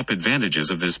describe the top advantages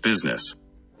of this business.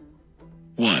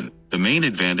 1. The main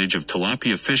advantage of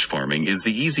tilapia fish farming is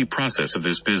the easy process of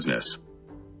this business.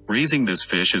 Raising this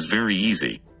fish is very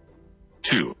easy.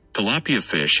 2. Tilapia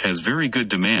fish has very good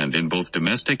demand in both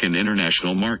domestic and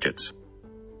international markets.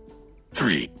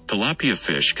 3. Tilapia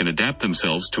fish can adapt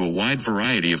themselves to a wide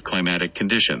variety of climatic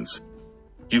conditions.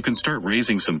 You can start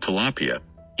raising some tilapia,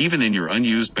 even in your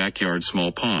unused backyard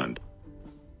small pond.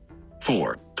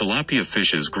 4. Tilapia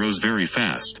fishes grows very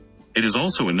fast. It is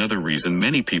also another reason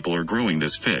many people are growing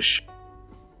this fish.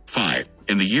 5.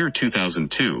 In the year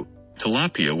 2002,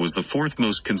 tilapia was the fourth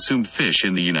most consumed fish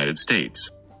in the United States.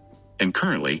 And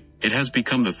currently, it has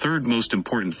become the third most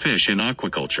important fish in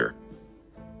aquaculture.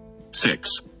 6.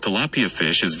 Tilapia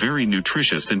fish is very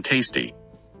nutritious and tasty.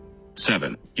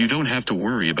 7. You don't have to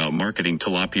worry about marketing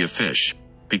tilapia fish,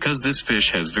 because this fish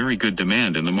has very good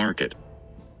demand in the market.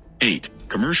 8.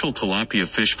 Commercial tilapia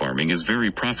fish farming is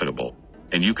very profitable,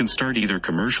 and you can start either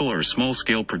commercial or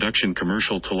small-scale production.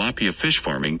 Commercial tilapia fish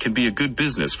farming can be a good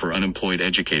business for unemployed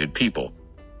educated people.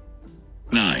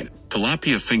 9.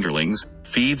 Tilapia fingerlings,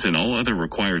 feeds and all other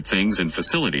required things and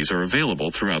facilities are available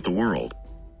throughout the world.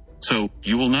 So,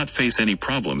 you will not face any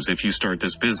problems if you start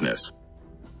this business.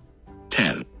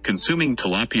 10. Consuming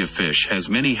tilapia fish has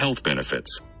many health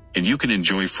benefits, and you can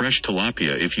enjoy fresh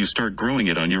tilapia if you start growing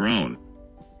it on your own.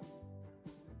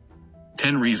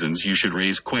 10 reasons you should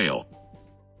raise quail.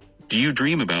 Do you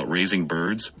dream about raising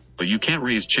birds, but you can't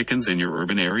raise chickens in your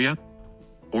urban area?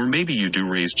 Or maybe you do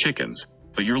raise chickens,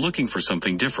 but you're looking for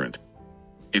something different.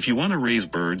 If you want to raise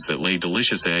birds that lay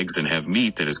delicious eggs and have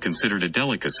meat that is considered a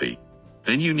delicacy,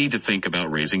 then you need to think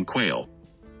about raising quail.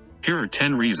 Here are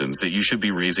 10 reasons that you should be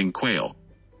raising quail.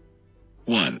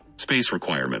 1. Space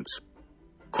requirements.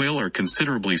 Quail are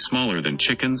considerably smaller than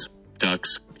chickens,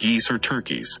 ducks, geese or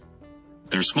turkeys.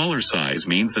 Their smaller size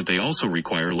means that they also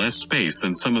require less space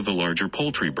than some of the larger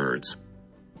poultry birds.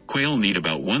 Quail need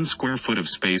about 1 square foot of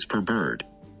space per bird.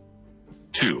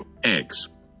 2. Eggs.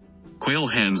 Quail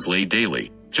hens lay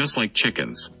daily, just like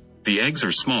chickens. The eggs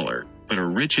are smaller, but are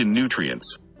rich in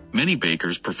nutrients. Many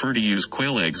bakers prefer to use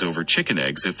quail eggs over chicken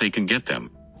eggs if they can get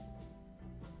them.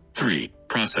 3.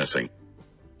 Processing.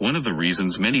 One of the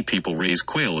reasons many people raise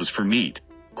quail is for meat.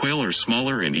 Quail are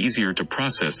smaller and easier to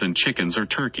process than chickens or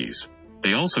turkeys.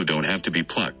 They also don't have to be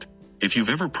plucked. If you've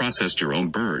ever processed your own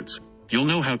birds, you'll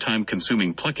know how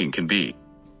time-consuming plucking can be.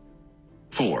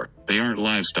 4. They aren't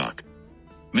livestock.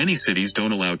 Many cities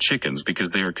don't allow chickens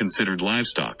because they are considered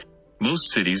livestock.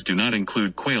 Most cities do not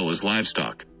include quail as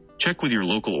livestock. Check with your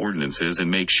local ordinances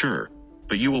and make sure,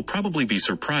 but you will probably be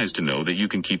surprised to know that you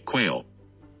can keep quail.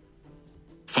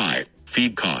 5.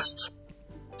 Feed costs.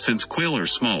 Since quail are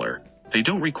smaller, they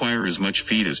don't require as much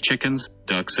feed as chickens,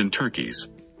 ducks, and turkeys.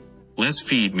 Less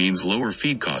feed means lower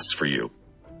feed costs for you.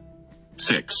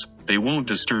 6. They won't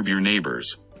disturb your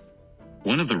neighbors.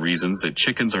 One of the reasons that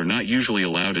chickens are not usually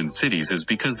allowed in cities is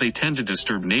because they tend to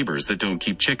disturb neighbors that don't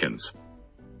keep chickens.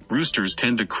 Roosters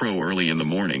tend to crow early in the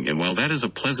morning, and while that is a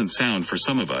pleasant sound for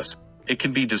some of us, it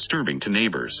can be disturbing to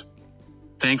neighbors.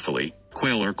 Thankfully,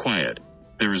 quail are quiet.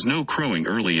 There is no crowing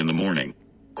early in the morning.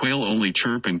 Quail only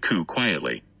chirp and coo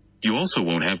quietly. You also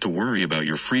won't have to worry about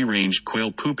your free-range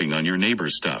quail pooping on your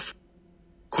neighbor's stuff.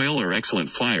 Quail are excellent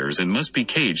flyers and must be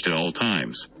caged at all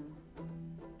times.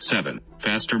 7.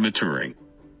 Faster maturing.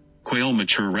 Quail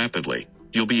mature rapidly.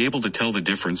 You'll be able to tell the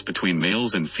difference between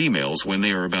males and females when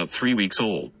they are about 3 weeks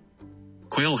old.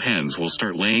 Quail hens will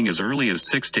start laying as early as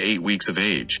 6 to 8 weeks of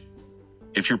age.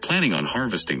 If you're planning on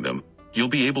harvesting them, you'll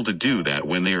be able to do that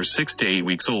when they are 6 to 8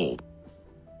 weeks old.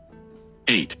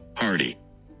 8. Hardy.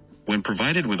 When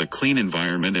provided with a clean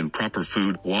environment and proper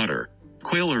food, water,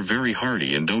 quail are very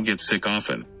hardy and don't get sick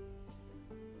often.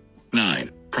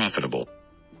 9. Profitable.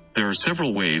 There are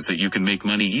several ways that you can make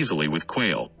money easily with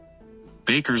quail.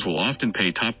 Bakers will often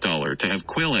pay top dollar to have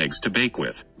quail eggs to bake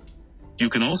with. You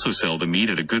can also sell the meat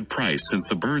at a good price since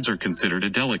the birds are considered a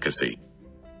delicacy.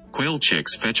 Quail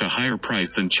chicks fetch a higher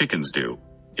price than chickens do.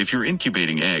 If you're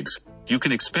incubating eggs, you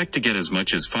can expect to get as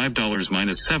much as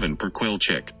 $5-7 per quail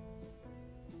chick.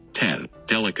 10.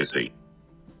 Delicacy.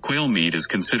 Quail meat is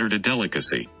considered a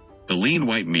delicacy. The lean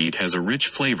white meat has a rich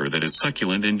flavor that is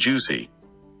succulent and juicy.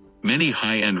 Many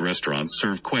high-end restaurants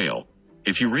serve quail.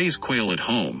 If you raise quail at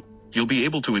home, you'll be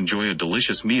able to enjoy a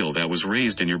delicious meal that was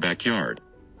raised in your backyard.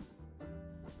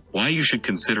 Why you should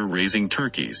consider raising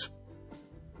turkeys.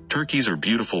 Turkeys are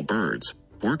beautiful birds.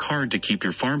 Work hard to keep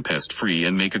your farm pest free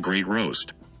and make a great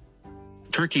roast.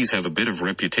 Turkeys have a bit of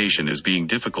reputation as being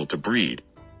difficult to breed,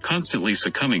 constantly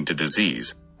succumbing to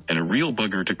disease, and a real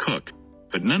bugger to cook,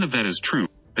 but none of that is true.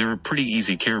 They're a pretty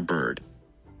easy care bird.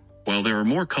 While there are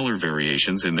more color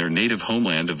variations in their native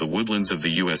homeland of the woodlands of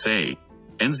the USA,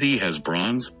 NZ has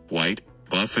bronze, white,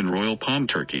 buff and royal palm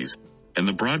turkeys, and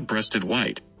the broad-breasted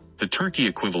white, the turkey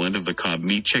equivalent of the cob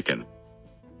meat chicken.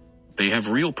 They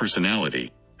have real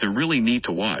personality. They're really neat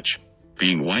to watch.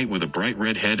 Being white with a bright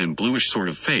red head and bluish sort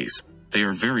of face, they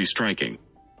are very striking.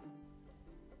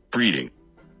 Breeding.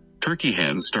 Turkey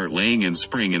hens start laying in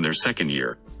spring in their second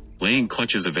year, laying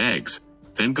clutches of eggs,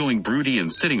 then going broody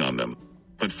and sitting on them.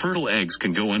 But fertile eggs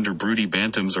can go under broody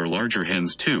bantams or larger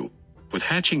hens too, with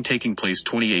hatching taking place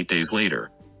 28 days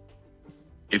later.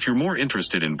 If you're more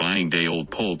interested in buying day-old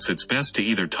poults, it's best to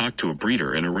either talk to a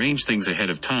breeder and arrange things ahead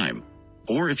of time,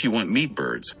 or if you want meat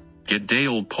birds, get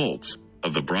day-old poults,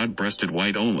 of the broad-breasted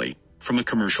white only, from a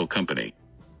commercial company.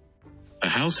 A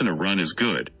house in a run is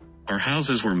good. Our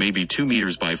houses were maybe 2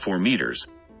 meters by 4 meters,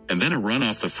 and then a run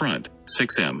off the front,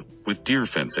 6 m, with deer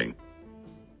fencing.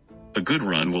 A good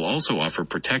run will also offer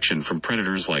protection from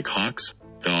predators like hawks,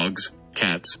 dogs,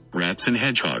 cats, rats and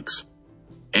hedgehogs.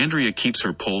 Andrea keeps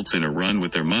her poults in a run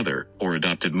with their mother, or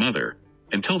adopted mother,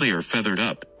 until they are feathered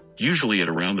up, usually at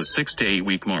around the 6 to 8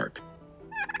 week mark.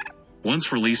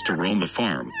 Once released to roam the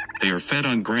farm, they are fed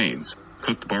on grains,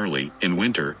 cooked barley, in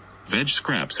winter, veg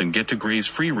scraps and get to graze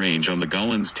free range on the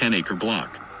Gollan's 10-acre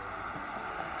block.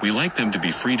 We like them to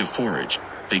be free to forage.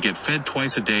 They get fed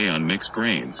twice a day on mixed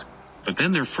grains, but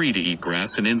then they're free to eat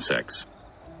grass and insects.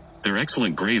 They're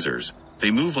excellent grazers.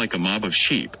 They move like a mob of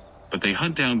sheep, but they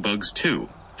hunt down bugs too.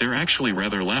 They're actually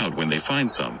rather loud when they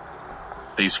find some.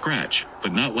 They scratch,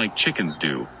 but not like chickens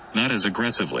do, not as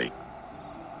aggressively.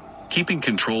 Keeping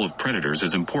control of predators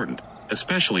is important,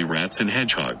 especially rats and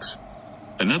hedgehogs.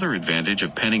 Another advantage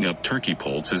of penning up turkey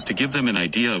poults is to give them an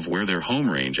idea of where their home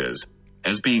range is.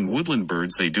 As being woodland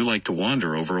birds, they do like to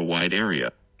wander over a wide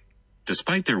area.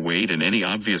 Despite their weight and any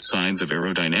obvious signs of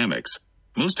aerodynamics,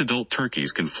 most adult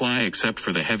turkeys can fly except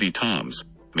for the heavy toms,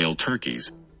 male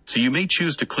turkeys, so you may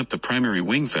choose to clip the primary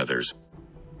wing feathers.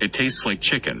 It tastes like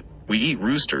chicken. We eat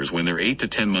roosters when they're 8 to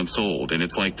 10 months old, and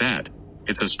it's like that.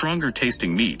 It's a stronger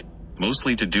tasting meat,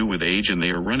 mostly to do with age, and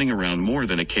they are running around more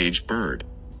than a caged bird.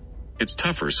 It's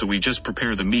tougher, so we just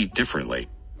prepare the meat differently.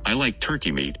 I like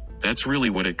turkey meat. That's really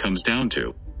what it comes down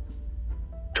to.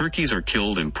 Turkeys are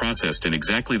killed and processed in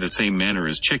exactly the same manner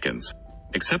as chickens,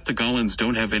 except the Gollans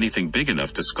don't have anything big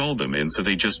enough to scald them in, so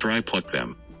they just dry pluck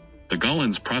them. The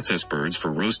Gollans process birds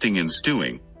for roasting and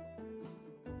stewing.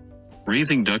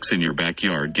 Raising ducks in your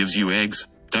backyard gives you eggs,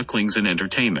 ducklings and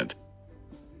entertainment.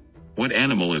 What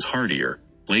animal is hardier,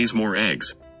 lays more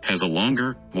eggs, has a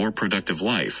longer, more productive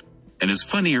life, and is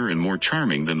funnier and more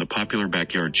charming than the popular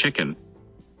backyard chicken.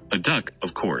 A duck,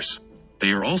 of course.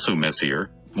 They are also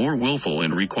messier, more willful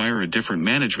and require a different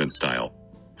management style,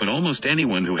 but almost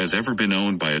anyone who has ever been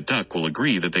owned by a duck will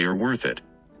agree that they are worth it.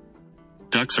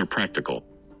 Ducks are practical.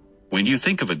 When you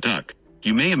think of a duck,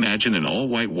 you may imagine an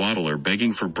all-white waddler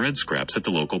begging for bread scraps at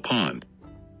the local pond.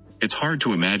 It's hard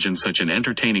to imagine such an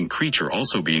entertaining creature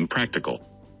also being practical,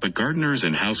 but gardeners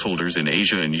and householders in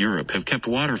Asia and Europe have kept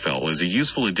waterfowl as a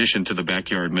useful addition to the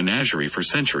backyard menagerie for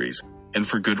centuries, and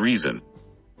for good reason.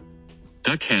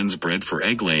 Duck hens bred for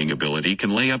egg-laying ability can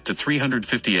lay up to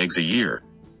 350 eggs a year,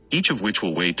 each of which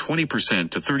will weigh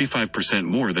 20% to 35%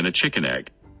 more than a chicken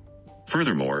egg.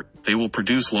 Furthermore, they will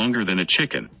produce longer than a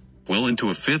chicken, well into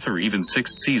a fifth or even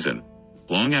sixth season,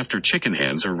 long after chicken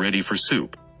hens are ready for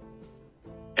soup.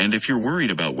 And if you're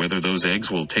worried about whether those eggs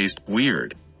will taste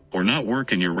weird or not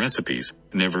work in your recipes,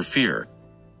 never fear.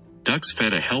 Ducks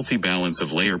fed a healthy balance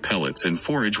of layer pellets and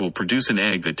forage will produce an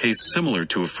egg that tastes similar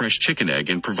to a fresh chicken egg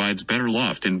and provides better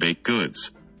loft in baked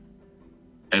goods.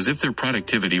 As if their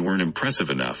productivity weren't impressive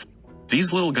enough,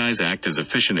 these little guys act as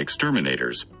efficient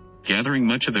exterminators, gathering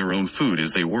much of their own food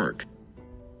as they work.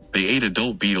 They ate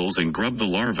adult beetles and grubbed the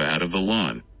larvae out of the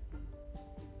lawn.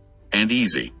 And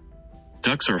easy.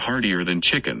 Ducks are hardier than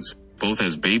chickens, both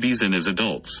as babies and as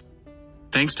adults.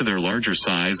 Thanks to their larger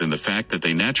size and the fact that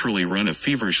they naturally run a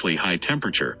feverishly high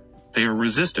temperature, they are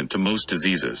resistant to most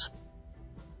diseases.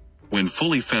 When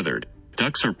fully feathered,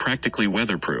 ducks are practically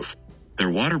weatherproof.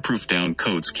 Their waterproof down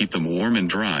coats keep them warm and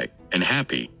dry, and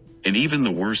happy, in even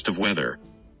the worst of weather.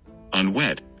 On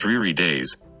wet, dreary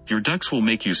days, your ducks will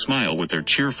make you smile with their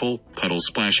cheerful,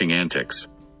 puddle-splashing antics.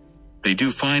 They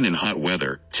do fine in hot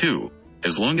weather, too,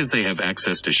 as long as they have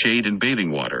access to shade and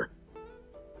bathing water.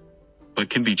 But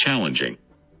can be challenging.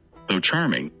 Though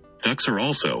charming, ducks are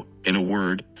also, in a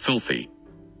word, filthy.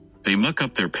 They muck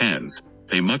up their pens,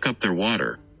 they muck up their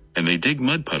water, and they dig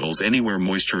mud puddles anywhere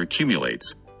moisture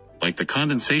accumulates, like the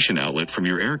condensation outlet from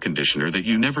your air conditioner that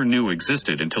you never knew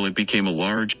existed until it became a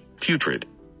large, putrid,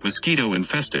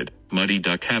 mosquito-infested, muddy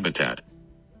duck habitat.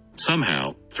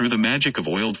 Somehow, through the magic of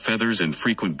oiled feathers and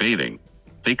frequent bathing,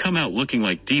 they come out looking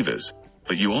like divas,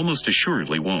 but you almost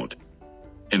assuredly won't.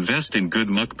 Invest in good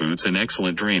muck boots and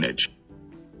excellent drainage.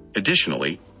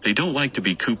 Additionally, they don't like to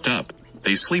be cooped up,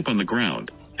 they sleep on the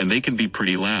ground, and they can be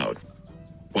pretty loud.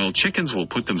 While chickens will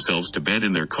put themselves to bed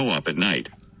in their co-op at night,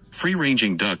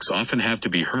 free-ranging ducks often have to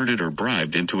be herded or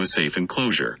bribed into a safe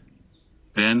enclosure.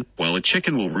 Then, while a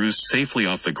chicken will roost safely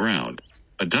off the ground,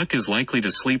 a duck is likely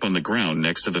to sleep on the ground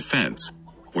next to the fence,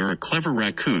 where a clever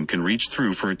raccoon can reach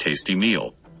through for a tasty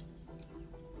meal.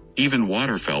 Even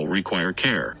waterfowl require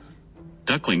care.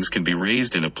 Ducklings can be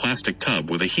raised in a plastic tub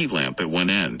with a heat lamp at one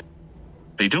end.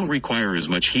 They don't require as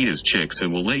much heat as chicks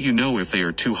and will let you know if they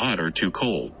are too hot or too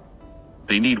cold.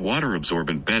 They need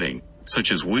water-absorbent bedding,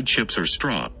 such as wood chips or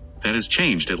straw, that is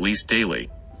changed at least daily.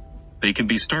 They can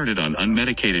be started on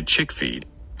unmedicated chick feed,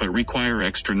 but require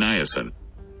extra niacin.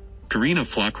 Purina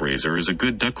Flock Raiser is a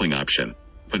good duckling option,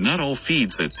 but not all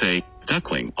feeds that say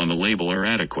duckling on the label are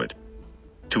adequate.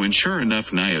 To ensure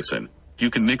enough niacin, you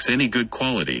can mix any good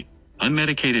quality,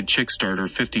 unmedicated chick starter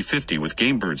 50-50 with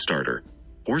game bird starter,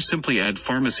 or simply add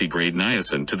pharmacy-grade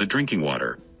niacin to the drinking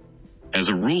water. As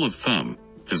a rule of thumb,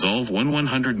 dissolve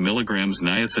 100 mg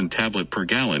niacin tablet per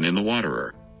gallon in the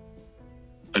waterer.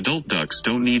 Adult ducks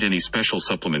don't need any special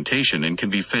supplementation and can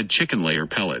be fed chicken layer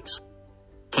pellets.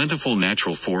 Plentiful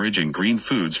natural forage and green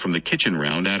foods from the kitchen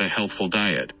round out a healthful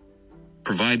diet.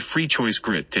 Provide free choice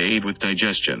grit to aid with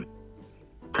digestion.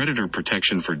 Predator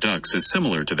protection for ducks is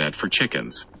similar to that for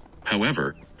chickens.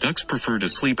 However, ducks prefer to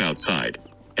sleep outside,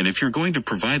 and if you're going to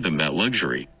provide them that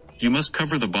luxury, you must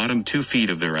cover the bottom 2 feet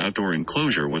of their outdoor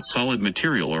enclosure with solid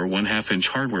material or 1/2 inch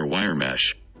hardware wire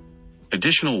mesh.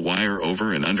 Additional wire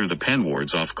over and under the pen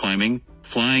wards off climbing,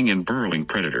 flying and burrowing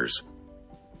predators.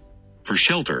 For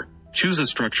shelter, choose a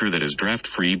structure that is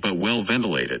draft-free but well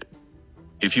ventilated.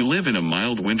 If you live in a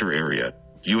mild winter area,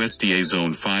 USDA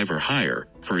Zone 5 or higher,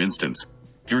 for instance,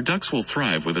 your ducks will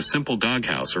thrive with a simple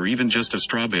doghouse or even just a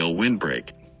straw bale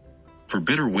windbreak. For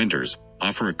bitter winters,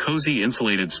 offer a cozy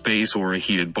insulated space or a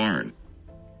heated barn.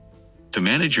 To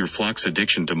manage your flock's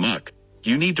addiction to muck,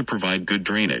 you need to provide good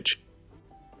drainage.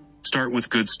 Start with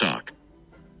good stock.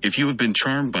 If you have been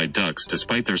charmed by ducks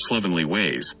despite their slovenly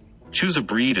ways, choose a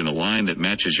breed and a line that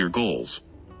matches your goals.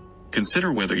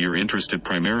 Consider whether you're interested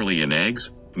primarily in eggs,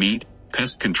 meat,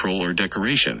 pest control or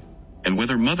decoration, and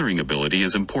whether mothering ability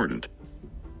is important.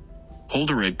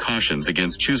 Holder-Ed cautions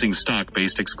against choosing stock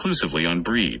based exclusively on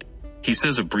breed. He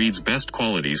says a breed's best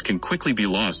qualities can quickly be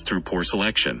lost through poor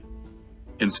selection.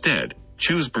 Instead,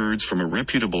 Choose birds from a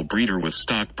reputable breeder with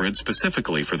stock bred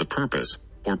specifically for the purpose,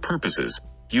 or purposes,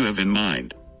 you have in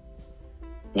mind.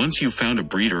 Once you've found a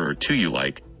breeder or two you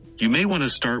like, you may want to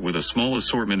start with a small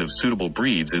assortment of suitable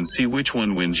breeds and see which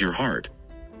one wins your heart.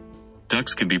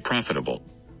 Ducks can be profitable.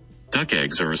 Duck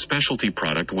eggs are a specialty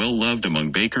product well loved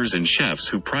among bakers and chefs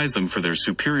who prize them for their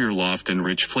superior loft and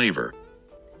rich flavor.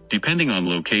 Depending on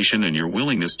location and your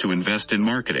willingness to invest in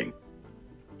marketing,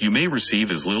 you may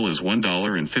receive as little as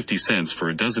 $1.50 for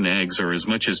a dozen eggs or as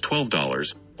much as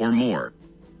 $12 or more.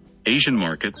 Asian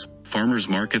markets, farmers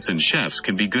markets and chefs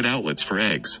can be good outlets for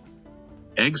eggs.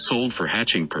 Eggs sold for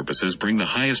hatching purposes bring the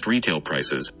highest retail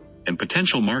prices, and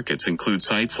potential markets include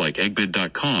sites like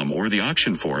eggbid.com or the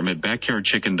auction forum at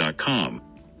backyardchicken.com.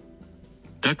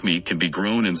 Duck meat can be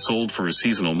grown and sold for a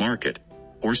seasonal market,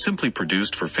 or simply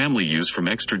produced for family use from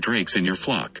extra drakes in your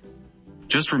flock.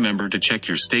 Just remember to check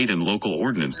your state and local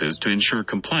ordinances to ensure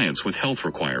compliance with health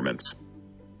requirements.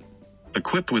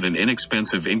 Equipped with an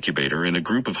inexpensive incubator and a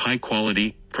group of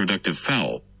high-quality, productive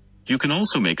fowl, you can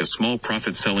also make a small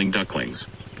profit selling ducklings.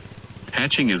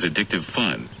 Hatching is addictive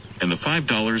fun, and the $5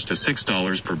 to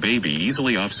 $6 per baby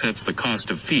easily offsets the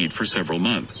cost of feed for several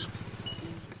months.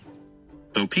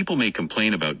 Though people may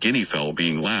complain about guinea fowl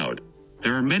being loud,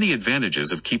 there are many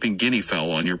advantages of keeping guinea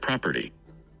fowl on your property.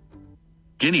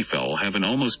 Guinea fowl have an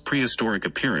almost prehistoric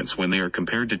appearance when they are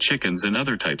compared to chickens and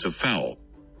other types of fowl.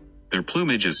 Their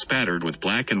plumage is spattered with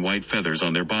black and white feathers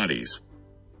on their bodies.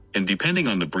 And depending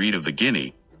on the breed of the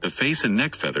guinea, the face and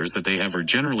neck feathers that they have are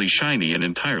generally shiny and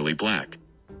entirely black.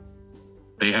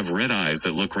 They have red eyes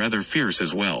that look rather fierce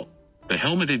as well. The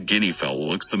helmeted guinea fowl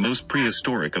looks the most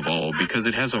prehistoric of all because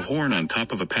it has a horn on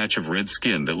top of a patch of red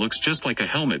skin that looks just like a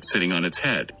helmet sitting on its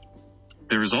head.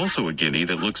 There is also a guinea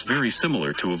that looks very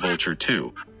similar to a vulture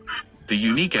too. The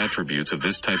unique attributes of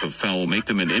this type of fowl make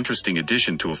them an interesting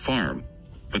addition to a farm,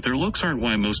 but their looks aren't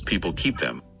why most people keep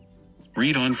them.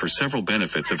 Read on for several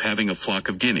benefits of having a flock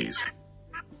of guineas.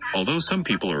 Although some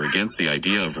people are against the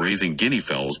idea of raising guinea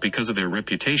fowls because of their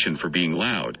reputation for being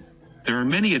loud, there are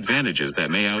many advantages that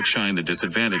may outshine the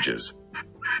disadvantages.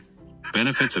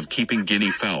 Benefits of keeping guinea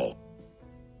fowl.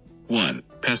 1.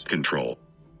 Pest control.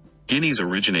 Guineas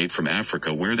originate from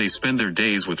Africa where they spend their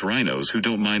days with rhinos who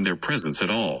don't mind their presence at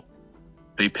all.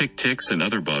 They pick ticks and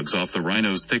other bugs off the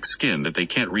rhino's thick skin that they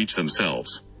can't reach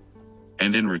themselves.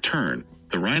 And in return,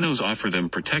 the rhinos offer them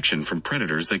protection from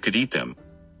predators that could eat them.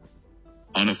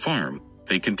 On a farm,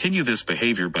 they continue this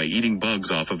behavior by eating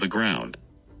bugs off of the ground.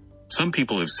 Some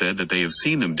people have said that they have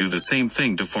seen them do the same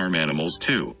thing to farm animals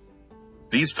too.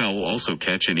 These fowl also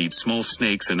catch and eat small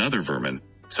snakes and other vermin,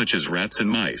 such as rats and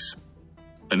mice.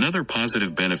 Another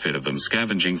positive benefit of them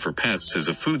scavenging for pests as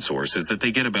a food source is that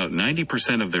they get about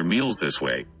 90% of their meals this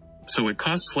way, so it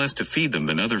costs less to feed them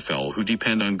than other fowl who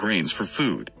depend on grains for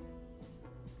food.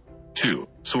 2.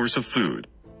 Source of food.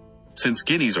 Since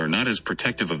guineas are not as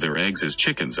protective of their eggs as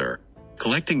chickens are,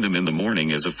 collecting them in the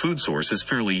morning as a food source is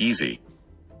fairly easy.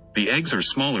 The eggs are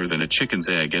smaller than a chicken's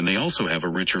egg and they also have a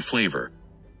richer flavor.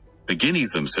 The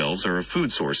guineas themselves are a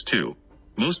food source too.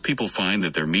 Most people find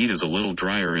that their meat is a little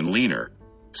drier and leaner,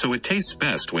 so it tastes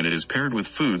best when it is paired with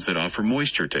foods that offer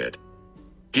moisture to it.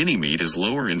 Guinea meat is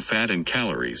lower in fat and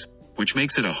calories, which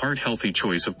makes it a heart-healthy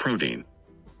choice of protein.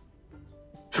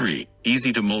 3.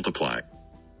 Easy to multiply.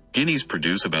 Guineas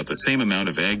produce about the same amount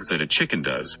of eggs that a chicken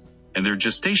does, and their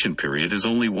gestation period is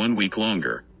only 1 week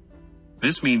longer.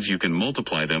 This means you can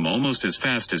multiply them almost as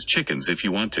fast as chickens if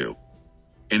you want to.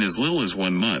 In as little as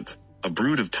 1 month, a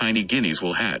brood of tiny guineas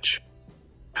will hatch.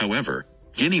 However,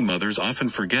 guinea mothers often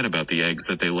forget about the eggs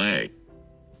that they lay.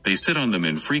 They sit on them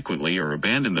infrequently or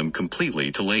abandon them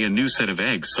completely to lay a new set of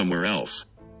eggs somewhere else.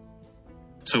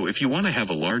 So if you want to have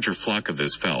a larger flock of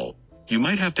this fowl, you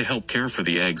might have to help care for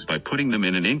the eggs by putting them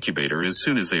in an incubator as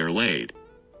soon as they are laid.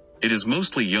 It is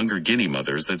mostly younger guinea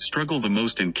mothers that struggle the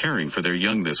most in caring for their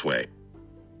young this way.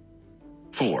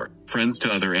 4. Friends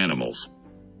to other animals.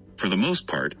 For the most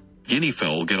part, guinea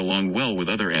fowl get along well with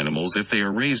other animals if they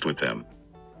are raised with them.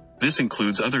 This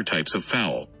includes other types of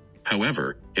fowl.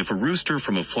 However, if a rooster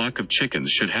from a flock of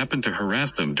chickens should happen to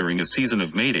harass them during a season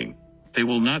of mating, they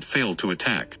will not fail to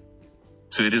attack.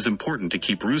 So it is important to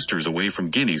keep roosters away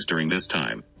from guineas during this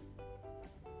time.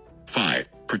 5.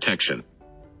 Protection.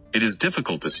 It is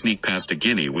difficult to sneak past a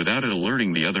guinea without it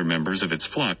alerting the other members of its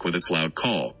flock with its loud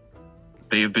call.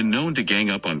 They have been known to gang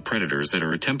up on predators that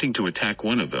are attempting to attack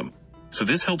one of them, so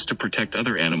this helps to protect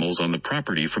other animals on the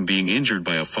property from being injured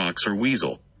by a fox or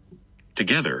weasel.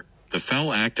 Together, the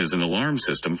fowl act as an alarm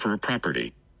system for a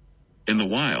property. In the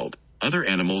wild, other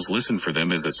animals listen for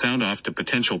them as a sound-off to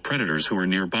potential predators who are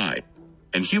nearby,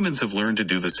 and humans have learned to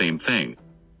do the same thing.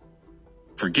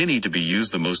 For guinea to be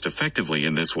used the most effectively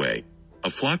in this way, a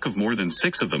flock of more than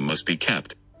 6 of them must be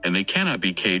kept, and they cannot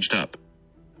be caged up.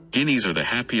 Guineas are the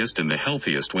happiest and the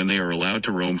healthiest when they are allowed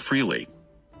to roam freely.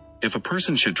 If a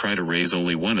person should try to raise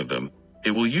only one of them,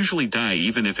 it will usually die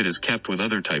even if it is kept with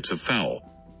other types of fowl.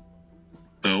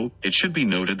 Though, it should be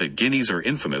noted that guineas are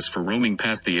infamous for roaming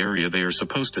past the area they are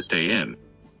supposed to stay in.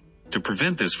 To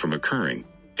prevent this from occurring,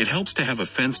 it helps to have a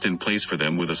fenced-in place for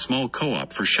them with a small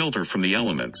co-op for shelter from the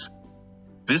elements.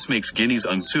 This makes guineas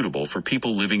unsuitable for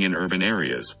people living in urban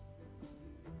areas.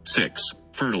 6.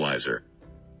 Fertilizer.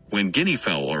 When guinea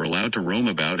fowl are allowed to roam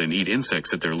about and eat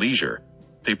insects at their leisure,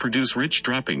 they produce rich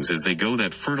droppings as they go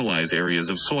that fertilize areas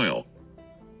of soil.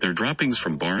 Their droppings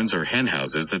from barns or hen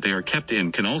houses that they are kept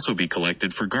in can also be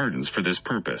collected for gardens for this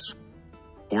purpose.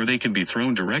 Or they can be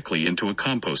thrown directly into a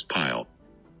compost pile.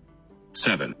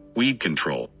 7. Weed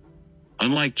control.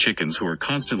 Unlike chickens who are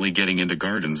constantly getting into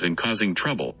gardens and causing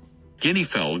trouble, guinea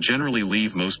fowl generally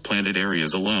leave most planted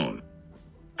areas alone.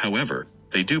 However,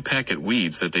 they do peck at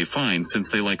weeds that they find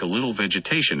since they like a little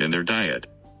vegetation in their diet.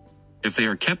 If they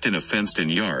are kept in a fenced-in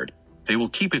yard, they will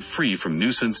keep it free from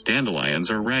nuisance dandelions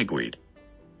or ragweed.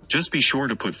 Just be sure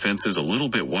to put fences a little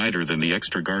bit wider than the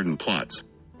extra garden plots,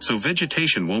 so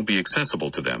vegetation won't be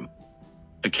accessible to them.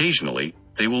 Occasionally,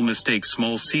 they will mistake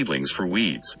small seedlings for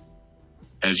weeds.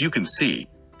 As you can see,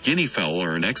 guinea fowl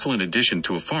are an excellent addition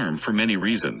to a farm for many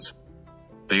reasons.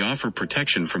 They offer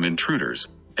protection from intruders,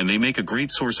 and they make a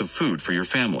great source of food for your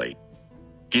family.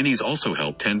 Guineas also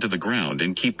help tend to the ground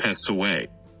and keep pests away.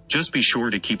 Just be sure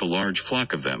to keep a large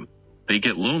flock of them. They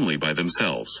get lonely by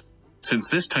themselves. Since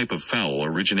this type of fowl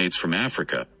originates from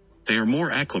Africa, they are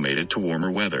more acclimated to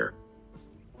warmer weather.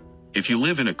 If you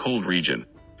live in a cold region,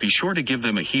 be sure to give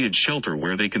them a heated shelter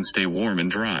where they can stay warm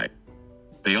and dry.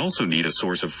 They also need a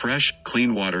source of fresh,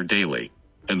 clean water daily,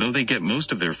 and though they get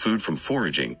most of their food from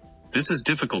foraging, this is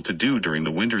difficult to do during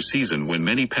the winter season when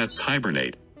many pests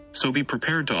hibernate, so be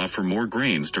prepared to offer more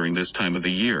grains during this time of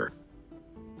the year.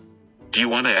 Do you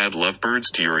want to add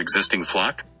lovebirds to your existing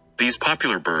flock? These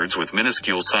popular birds with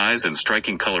minuscule size and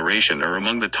striking coloration are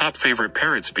among the top favorite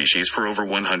parrot species for over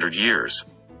 100 years.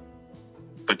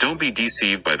 But don't be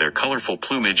deceived by their colorful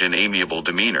plumage and amiable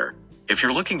demeanor. If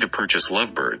you're looking to purchase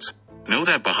lovebirds, know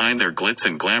that behind their glitz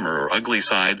and glamour are ugly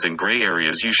sides and gray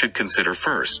areas you should consider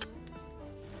first.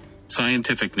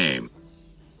 Scientific name: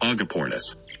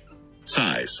 Agapornis.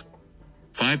 Size: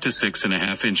 5 to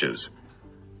 6.5 inches.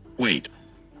 Weight: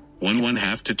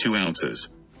 1½ to 2 ounces.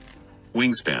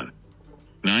 Wingspan: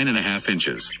 9.5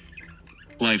 inches.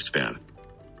 Lifespan: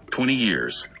 20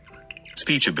 years.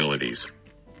 Speech abilities: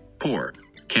 poor,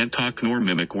 can't talk nor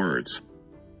mimic words.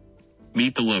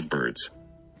 Meet the lovebirds.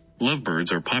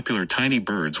 Lovebirds are popular tiny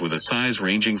birds with a size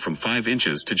ranging from 5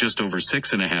 inches to just over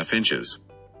 6.5 inches.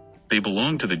 They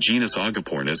belong to the genus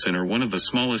Agapornis and are one of the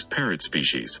smallest parrot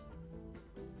species.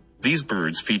 These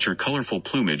birds feature colorful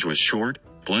plumage with short,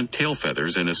 blunt tail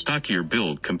feathers and a stockier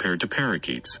build compared to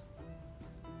parakeets.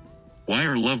 Why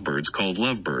are lovebirds called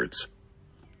lovebirds?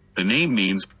 The name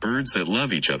means birds that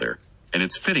love each other, and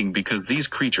it's fitting because these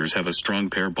creatures have a strong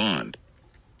pair bond.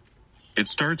 It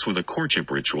starts with a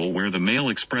courtship ritual where the male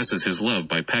expresses his love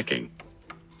by pecking.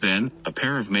 Then, a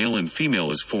pair of male and female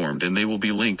is formed and they will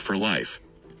be linked for life.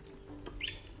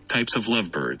 Types of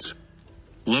lovebirds.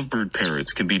 Lovebird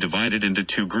parrots can be divided into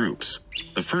 2 groups.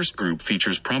 The first group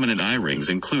features prominent eye rings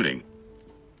including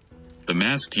the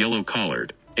masked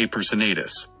yellow-collared, A.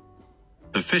 personatus,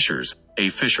 the fishers, A.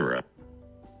 fischera,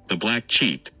 the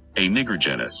black-cheeked, A.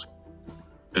 nigrigenus,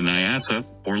 the nyassa,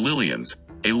 or lilians,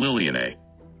 A. lilianae.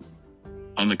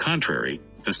 On the contrary,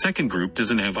 the second group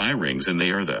doesn't have eye rings and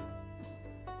they are the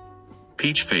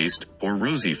peach-faced, or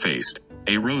rosy-faced,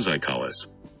 A. rosicollis,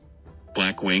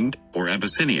 black-winged, or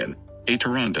Abyssinian, A.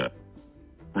 taranta,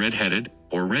 red-headed,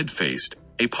 or red-faced,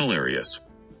 A. pularius,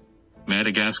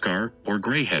 Madagascar, or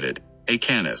gray-headed, A.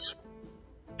 canis,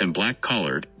 and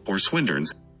black-collared, or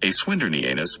swinderns, A.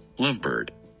 swindernianus,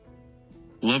 lovebird.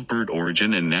 Lovebird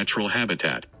origin and natural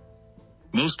habitat.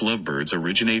 Most lovebirds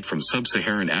originate from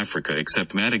sub-Saharan Africa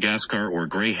except Madagascar or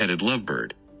gray-headed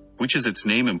lovebird, which as its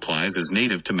name implies is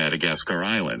native to Madagascar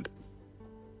Island.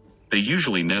 They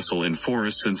usually nestle in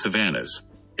forests and savannas.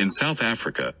 In South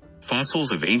Africa,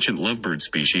 fossils of ancient lovebird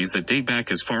species that date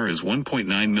back as far as 1.9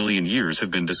 million years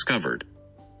have been discovered.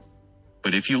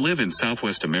 But if you live in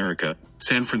Southwest America,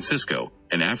 San Francisco,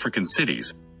 and African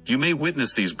cities, you may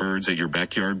witness these birds at your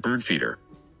backyard bird feeder.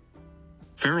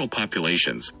 Feral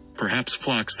populations, perhaps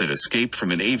flocks that escaped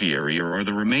from an aviary or are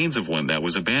the remains of one that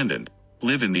was abandoned,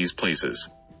 live in these places.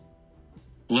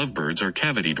 Lovebirds are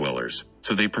cavity dwellers,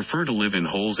 so they prefer to live in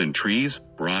holes in trees,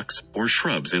 rocks, or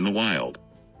shrubs in the wild.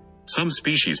 Some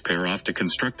species pair off to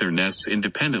construct their nests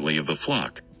independently of the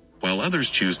flock, while others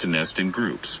choose to nest in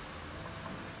groups.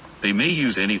 They may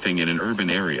use anything in an urban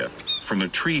area, from a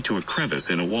tree to a crevice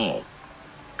in a wall.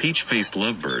 Peach-faced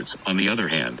lovebirds, on the other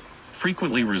hand,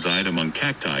 frequently reside among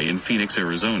cacti in Phoenix,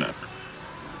 Arizona.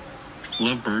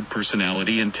 Lovebird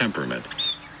personality and temperament.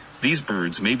 These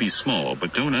birds may be small,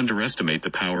 but don't underestimate the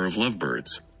power of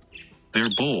lovebirds. They're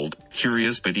bold,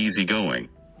 curious but easygoing.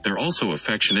 They're also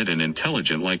affectionate and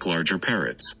intelligent like larger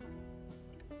parrots.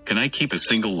 Can I keep a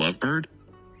single lovebird?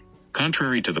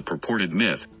 Contrary to the purported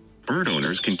myth, bird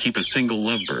owners can keep a single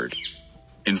lovebird.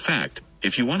 In fact,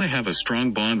 if you want to have a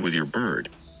strong bond with your bird,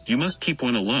 you must keep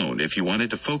one alone if you want it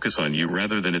to focus on you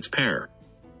rather than its pair.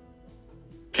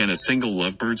 Can a single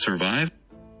lovebird survive?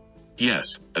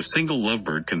 Yes, a single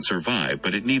lovebird can survive,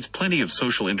 but it needs plenty of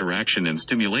social interaction and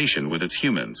stimulation with its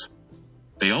humans.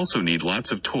 They also need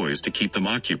lots of toys to keep them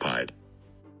occupied.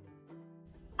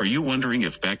 Are you wondering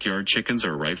if backyard chickens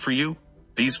are right for you?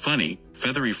 These funny,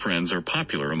 feathery friends are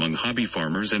popular among hobby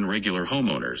farmers and regular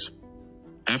homeowners.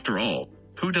 After all,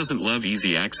 who doesn't love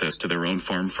easy access to their own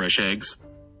farm fresh eggs?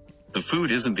 The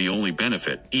food isn't the only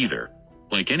benefit, either.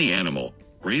 Like any animal,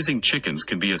 raising chickens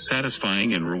can be a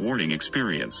satisfying and rewarding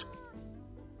experience.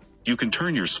 You can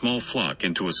turn your small flock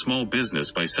into a small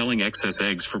business by selling excess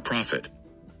eggs for profit.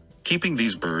 Keeping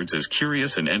these birds as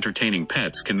curious and entertaining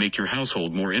pets can make your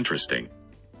household more interesting.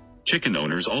 Chicken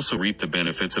owners also reap the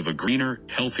benefits of a greener,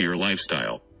 healthier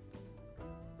lifestyle.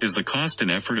 Is the cost and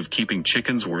effort of keeping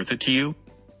chickens worth it to you?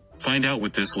 Find out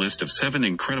with this list of 7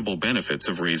 incredible benefits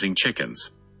of raising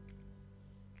chickens.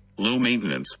 Low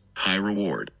maintenance, high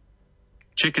reward.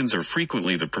 Chickens are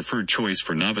frequently the preferred choice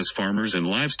for novice farmers and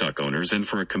livestock owners, and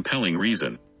for a compelling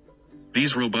reason.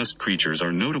 These robust creatures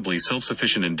are notably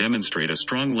self-sufficient and demonstrate a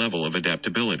strong level of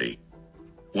adaptability.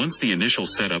 Once the initial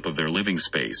setup of their living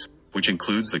space, which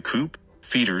includes the coop,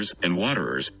 feeders, and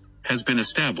waterers, has been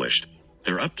established,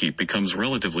 their upkeep becomes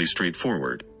relatively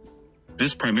straightforward.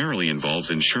 This primarily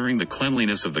involves ensuring the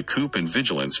cleanliness of the coop and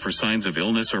vigilance for signs of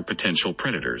illness or potential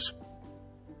predators.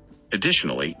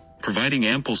 Additionally, providing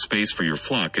ample space for your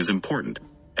flock is important,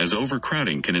 as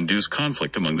overcrowding can induce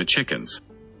conflict among the chickens.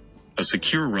 A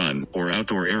secure run, or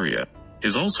outdoor area,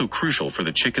 is also crucial for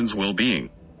the chicken's well-being.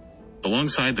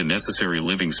 Alongside the necessary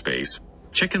living space,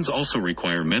 chickens also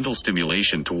require mental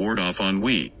stimulation to ward off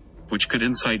ennui, which could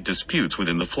incite disputes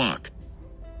within the flock.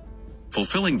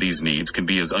 Fulfilling these needs can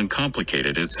be as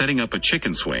uncomplicated as setting up a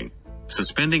chicken swing,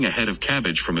 suspending a head of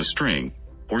cabbage from a string,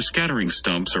 or scattering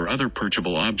stumps or other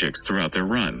perchable objects throughout their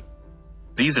run.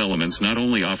 These elements not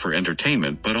only offer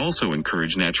entertainment but also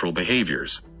encourage natural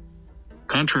behaviors.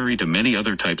 Contrary to many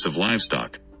other types of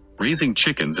livestock, raising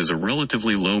chickens is a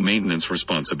relatively low-maintenance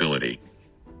responsibility.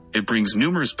 It brings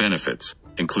numerous benefits,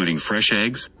 including fresh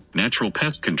eggs, natural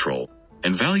pest control,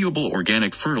 and valuable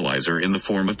organic fertilizer in the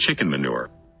form of chicken manure.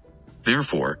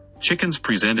 Therefore, chickens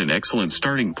present an excellent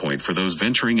starting point for those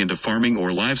venturing into farming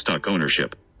or livestock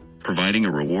ownership, providing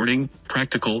a rewarding,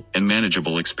 practical, and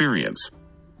manageable experience.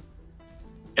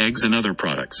 Eggs and other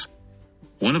products.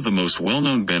 One of the most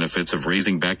well-known benefits of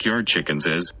raising backyard chickens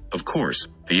is, of course,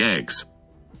 the eggs.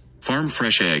 Farm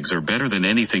fresh eggs are better than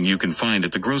anything you can find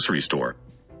at the grocery store.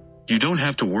 You don't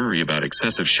have to worry about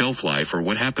excessive shelf life or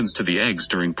what happens to the eggs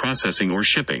during processing or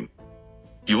shipping.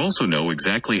 You also know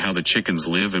exactly how the chickens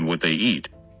live and what they eat,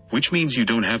 which means you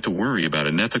don't have to worry about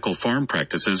unethical farm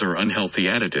practices or unhealthy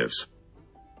additives.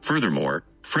 Furthermore,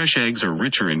 fresh eggs are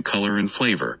richer in color and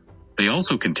flavor. They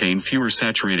also contain fewer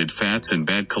saturated fats and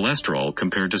bad cholesterol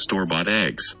compared to store-bought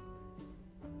eggs.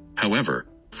 However,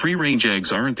 free-range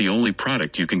eggs aren't the only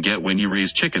product you can get when you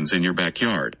raise chickens in your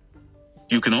backyard.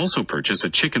 You can also purchase a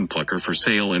chicken plucker for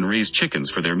sale and raise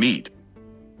chickens for their meat.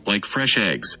 Like fresh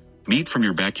eggs, meat from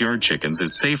your backyard chickens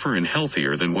is safer and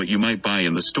healthier than what you might buy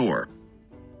in the store.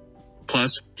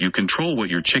 Plus, you control what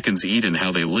your chickens eat and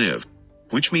how they live,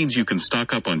 which means you can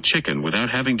stock up on chicken without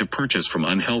having to purchase from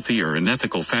unhealthy or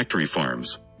unethical factory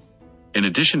farms. In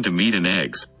addition to meat and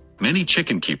eggs, many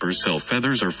chicken keepers sell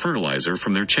feathers or fertilizer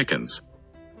from their chickens.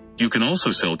 You can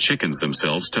also sell chickens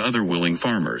themselves to other willing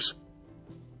farmers.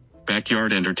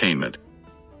 Backyard entertainment.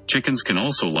 Chickens can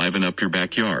also liven up your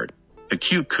backyard. A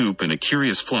cute coop and a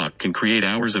curious flock can create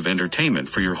hours of entertainment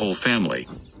for your whole family.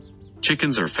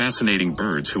 Chickens are fascinating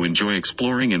birds who enjoy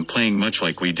exploring and playing much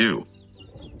like we do.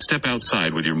 Step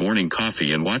outside with your morning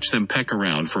coffee and watch them peck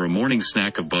around for a morning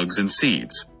snack of bugs and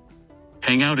seeds.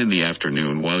 Hang out in the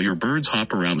afternoon while your birds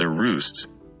hop around their roosts,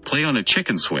 play on a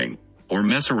chicken swing, or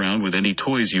mess around with any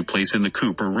toys you place in the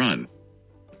coop or run.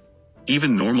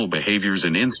 Even normal behaviors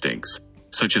and instincts,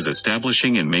 such as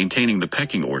establishing and maintaining the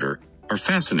pecking order, are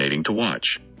fascinating to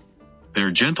watch.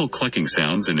 Their gentle clucking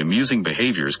sounds and amusing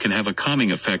behaviors can have a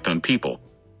calming effect on people.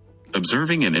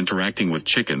 Observing and interacting with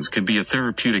chickens can be a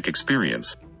therapeutic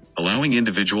experience, allowing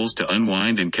individuals to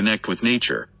unwind and connect with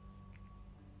nature.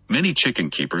 Many chicken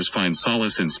keepers find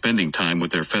solace in spending time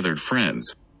with their feathered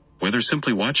friends, whether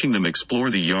simply watching them explore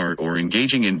the yard or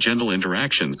engaging in gentle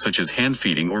interactions such as hand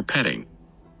feeding or petting.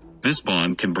 This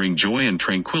bond can bring joy and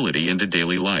tranquility into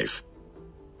daily life.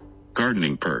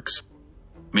 Gardening perks.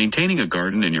 Maintaining a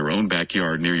garden in your own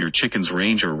backyard near your chicken's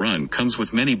range or run comes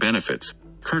with many benefits,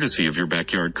 courtesy of your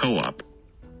backyard co-op.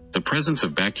 The presence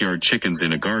of backyard chickens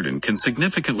in a garden can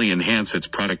significantly enhance its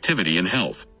productivity and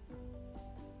health.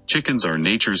 Chickens are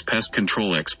nature's pest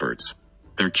control experts.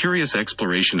 Their curious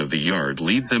exploration of the yard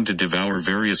leads them to devour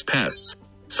various pests,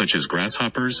 such as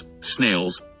grasshoppers,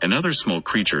 snails, and other small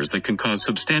creatures that can cause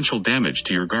substantial damage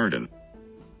to your garden.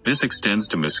 This extends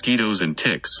to mosquitoes and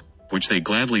ticks, which they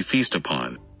gladly feast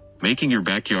upon, making your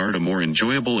backyard a more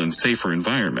enjoyable and safer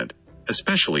environment,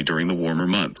 especially during the warmer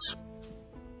months.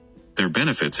 Their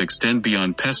benefits extend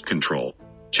beyond pest control.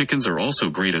 Chickens are also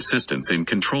great assistants in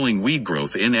controlling weed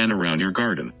growth in and around your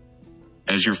garden.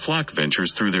 As your flock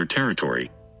ventures through their territory,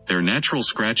 their natural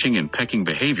scratching and pecking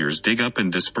behaviors dig up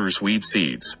and disperse weed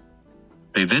seeds.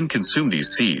 They then consume these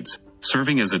seeds,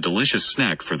 serving as a delicious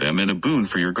snack for them and a boon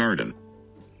for your garden.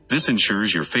 This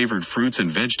ensures your favored fruits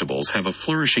and vegetables have a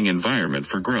flourishing environment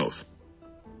for growth.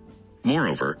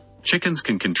 Moreover, chickens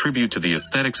can contribute to the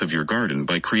aesthetics of your garden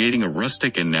by creating a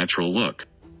rustic and natural look.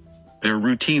 Their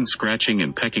routine scratching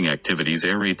and pecking activities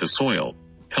aerate the soil,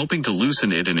 helping to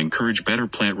loosen it and encourage better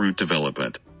plant root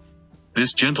development.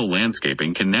 This gentle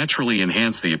landscaping can naturally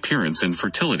enhance the appearance and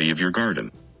fertility of your garden.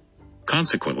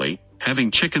 Consequently, having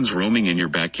chickens roaming in your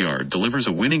backyard delivers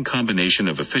a winning combination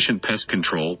of efficient pest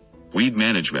control, weed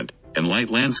management, and light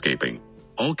landscaping,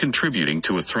 all contributing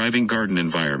to a thriving garden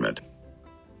environment.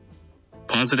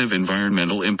 Positive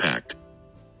environmental impact.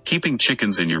 Keeping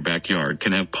chickens in your backyard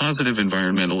can have positive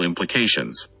environmental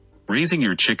implications. Raising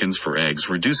your chickens for eggs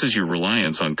reduces your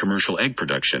reliance on commercial egg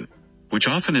production, which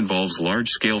often involves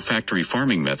large-scale factory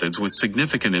farming methods with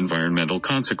significant environmental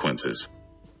consequences.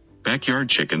 Backyard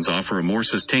chickens offer a more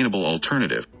sustainable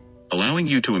alternative, allowing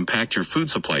you to impact your food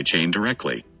supply chain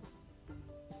directly.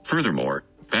 Furthermore,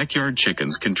 backyard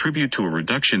chickens contribute to a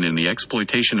reduction in the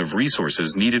exploitation of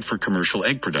resources needed for commercial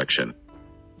egg production.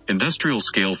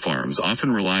 Industrial-scale farms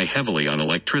often rely heavily on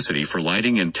electricity for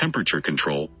lighting and temperature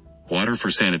control, water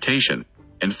for sanitation,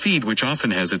 and feed, which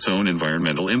often has its own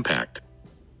environmental impact.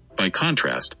 By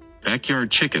contrast,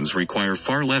 backyard chickens require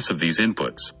far less of these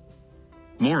inputs.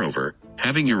 Moreover,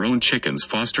 having your own chickens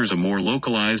fosters a more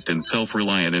localized and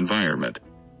self-reliant environment.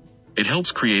 It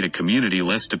helps create a community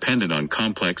less dependent on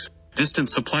complex, distant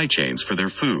supply chains for their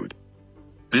food.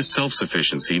 This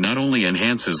self-sufficiency not only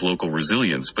enhances local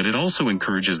resilience, but it also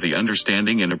encourages the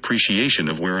understanding and appreciation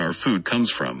of where our food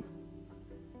comes from.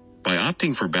 By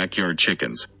opting for backyard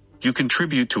chickens, you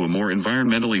contribute to a more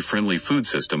environmentally friendly food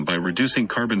system by reducing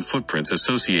carbon footprints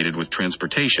associated with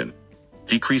transportation,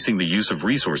 decreasing the use of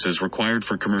resources required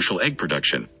for commercial egg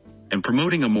production, and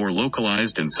promoting a more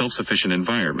localized and self-sufficient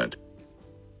environment.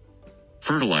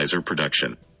 Fertilizer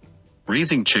production.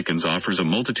 Raising chickens offers a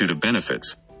multitude of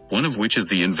benefits, one of which is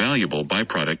the invaluable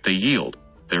byproduct they yield,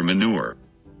 their manure.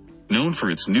 Known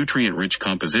for its nutrient-rich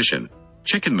composition,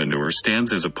 chicken manure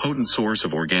stands as a potent source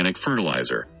of organic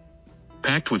fertilizer.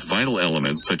 Packed with vital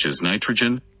elements such as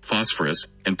nitrogen, phosphorus,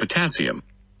 and potassium,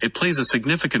 it plays a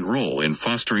significant role in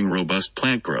fostering robust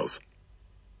plant growth.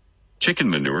 Chicken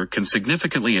manure can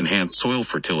significantly enhance soil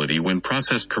fertility when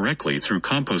processed correctly through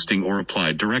composting or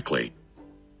applied directly.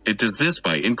 It does this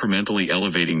by incrementally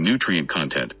elevating nutrient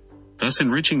content, thus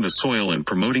enriching the soil and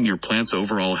promoting your plant's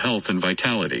overall health and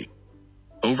vitality.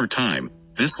 Over time,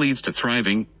 this leads to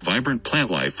thriving, vibrant plant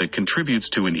life that contributes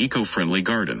to an eco-friendly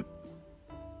garden.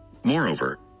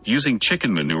 Moreover, using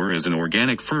chicken manure as an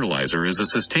organic fertilizer is a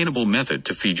sustainable method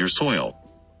to feed your soil.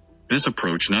 This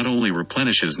approach not only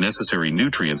replenishes necessary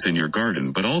nutrients in your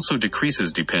garden but also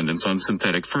decreases dependence on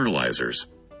synthetic fertilizers.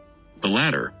 The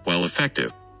latter, while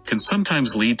effective, can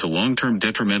sometimes lead to long-term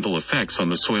detrimental effects on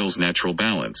the soil's natural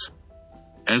balance.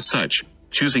 As such,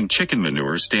 choosing chicken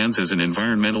manure stands as an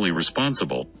environmentally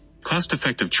responsible,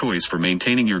 cost-effective choice for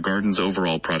maintaining your garden's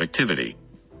overall productivity.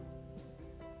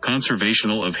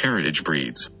 Conservation of heritage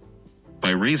breeds.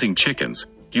 By raising chickens,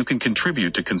 you can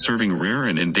contribute to conserving rare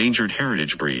and endangered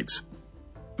heritage breeds.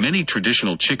 Many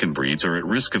traditional chicken breeds are at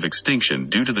risk of extinction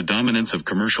due to the dominance of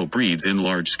commercial breeds in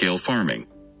large-scale farming.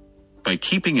 By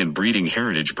keeping and breeding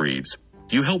heritage breeds,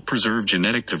 you help preserve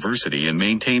genetic diversity and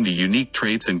maintain the unique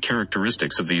traits and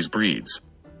characteristics of these breeds.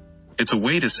 It's a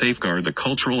way to safeguard the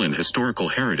cultural and historical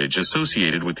heritage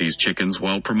associated with these chickens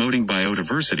while promoting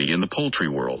biodiversity in the poultry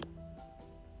world.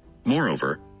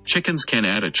 Moreover, chickens can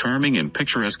add a charming and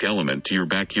picturesque element to your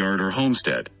backyard or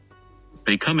homestead.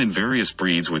 They come in various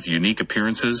breeds with unique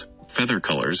appearances, feather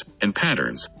colors, and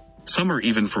patterns. Some are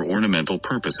even for ornamental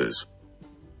purposes.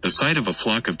 The sight of a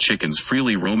flock of chickens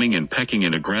freely roaming and pecking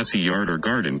in a grassy yard or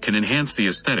garden can enhance the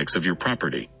aesthetics of your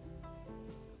property.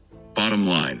 Bottom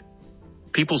line.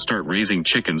 People start raising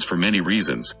chickens for many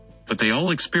reasons, but they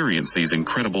all experience these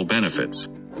incredible benefits.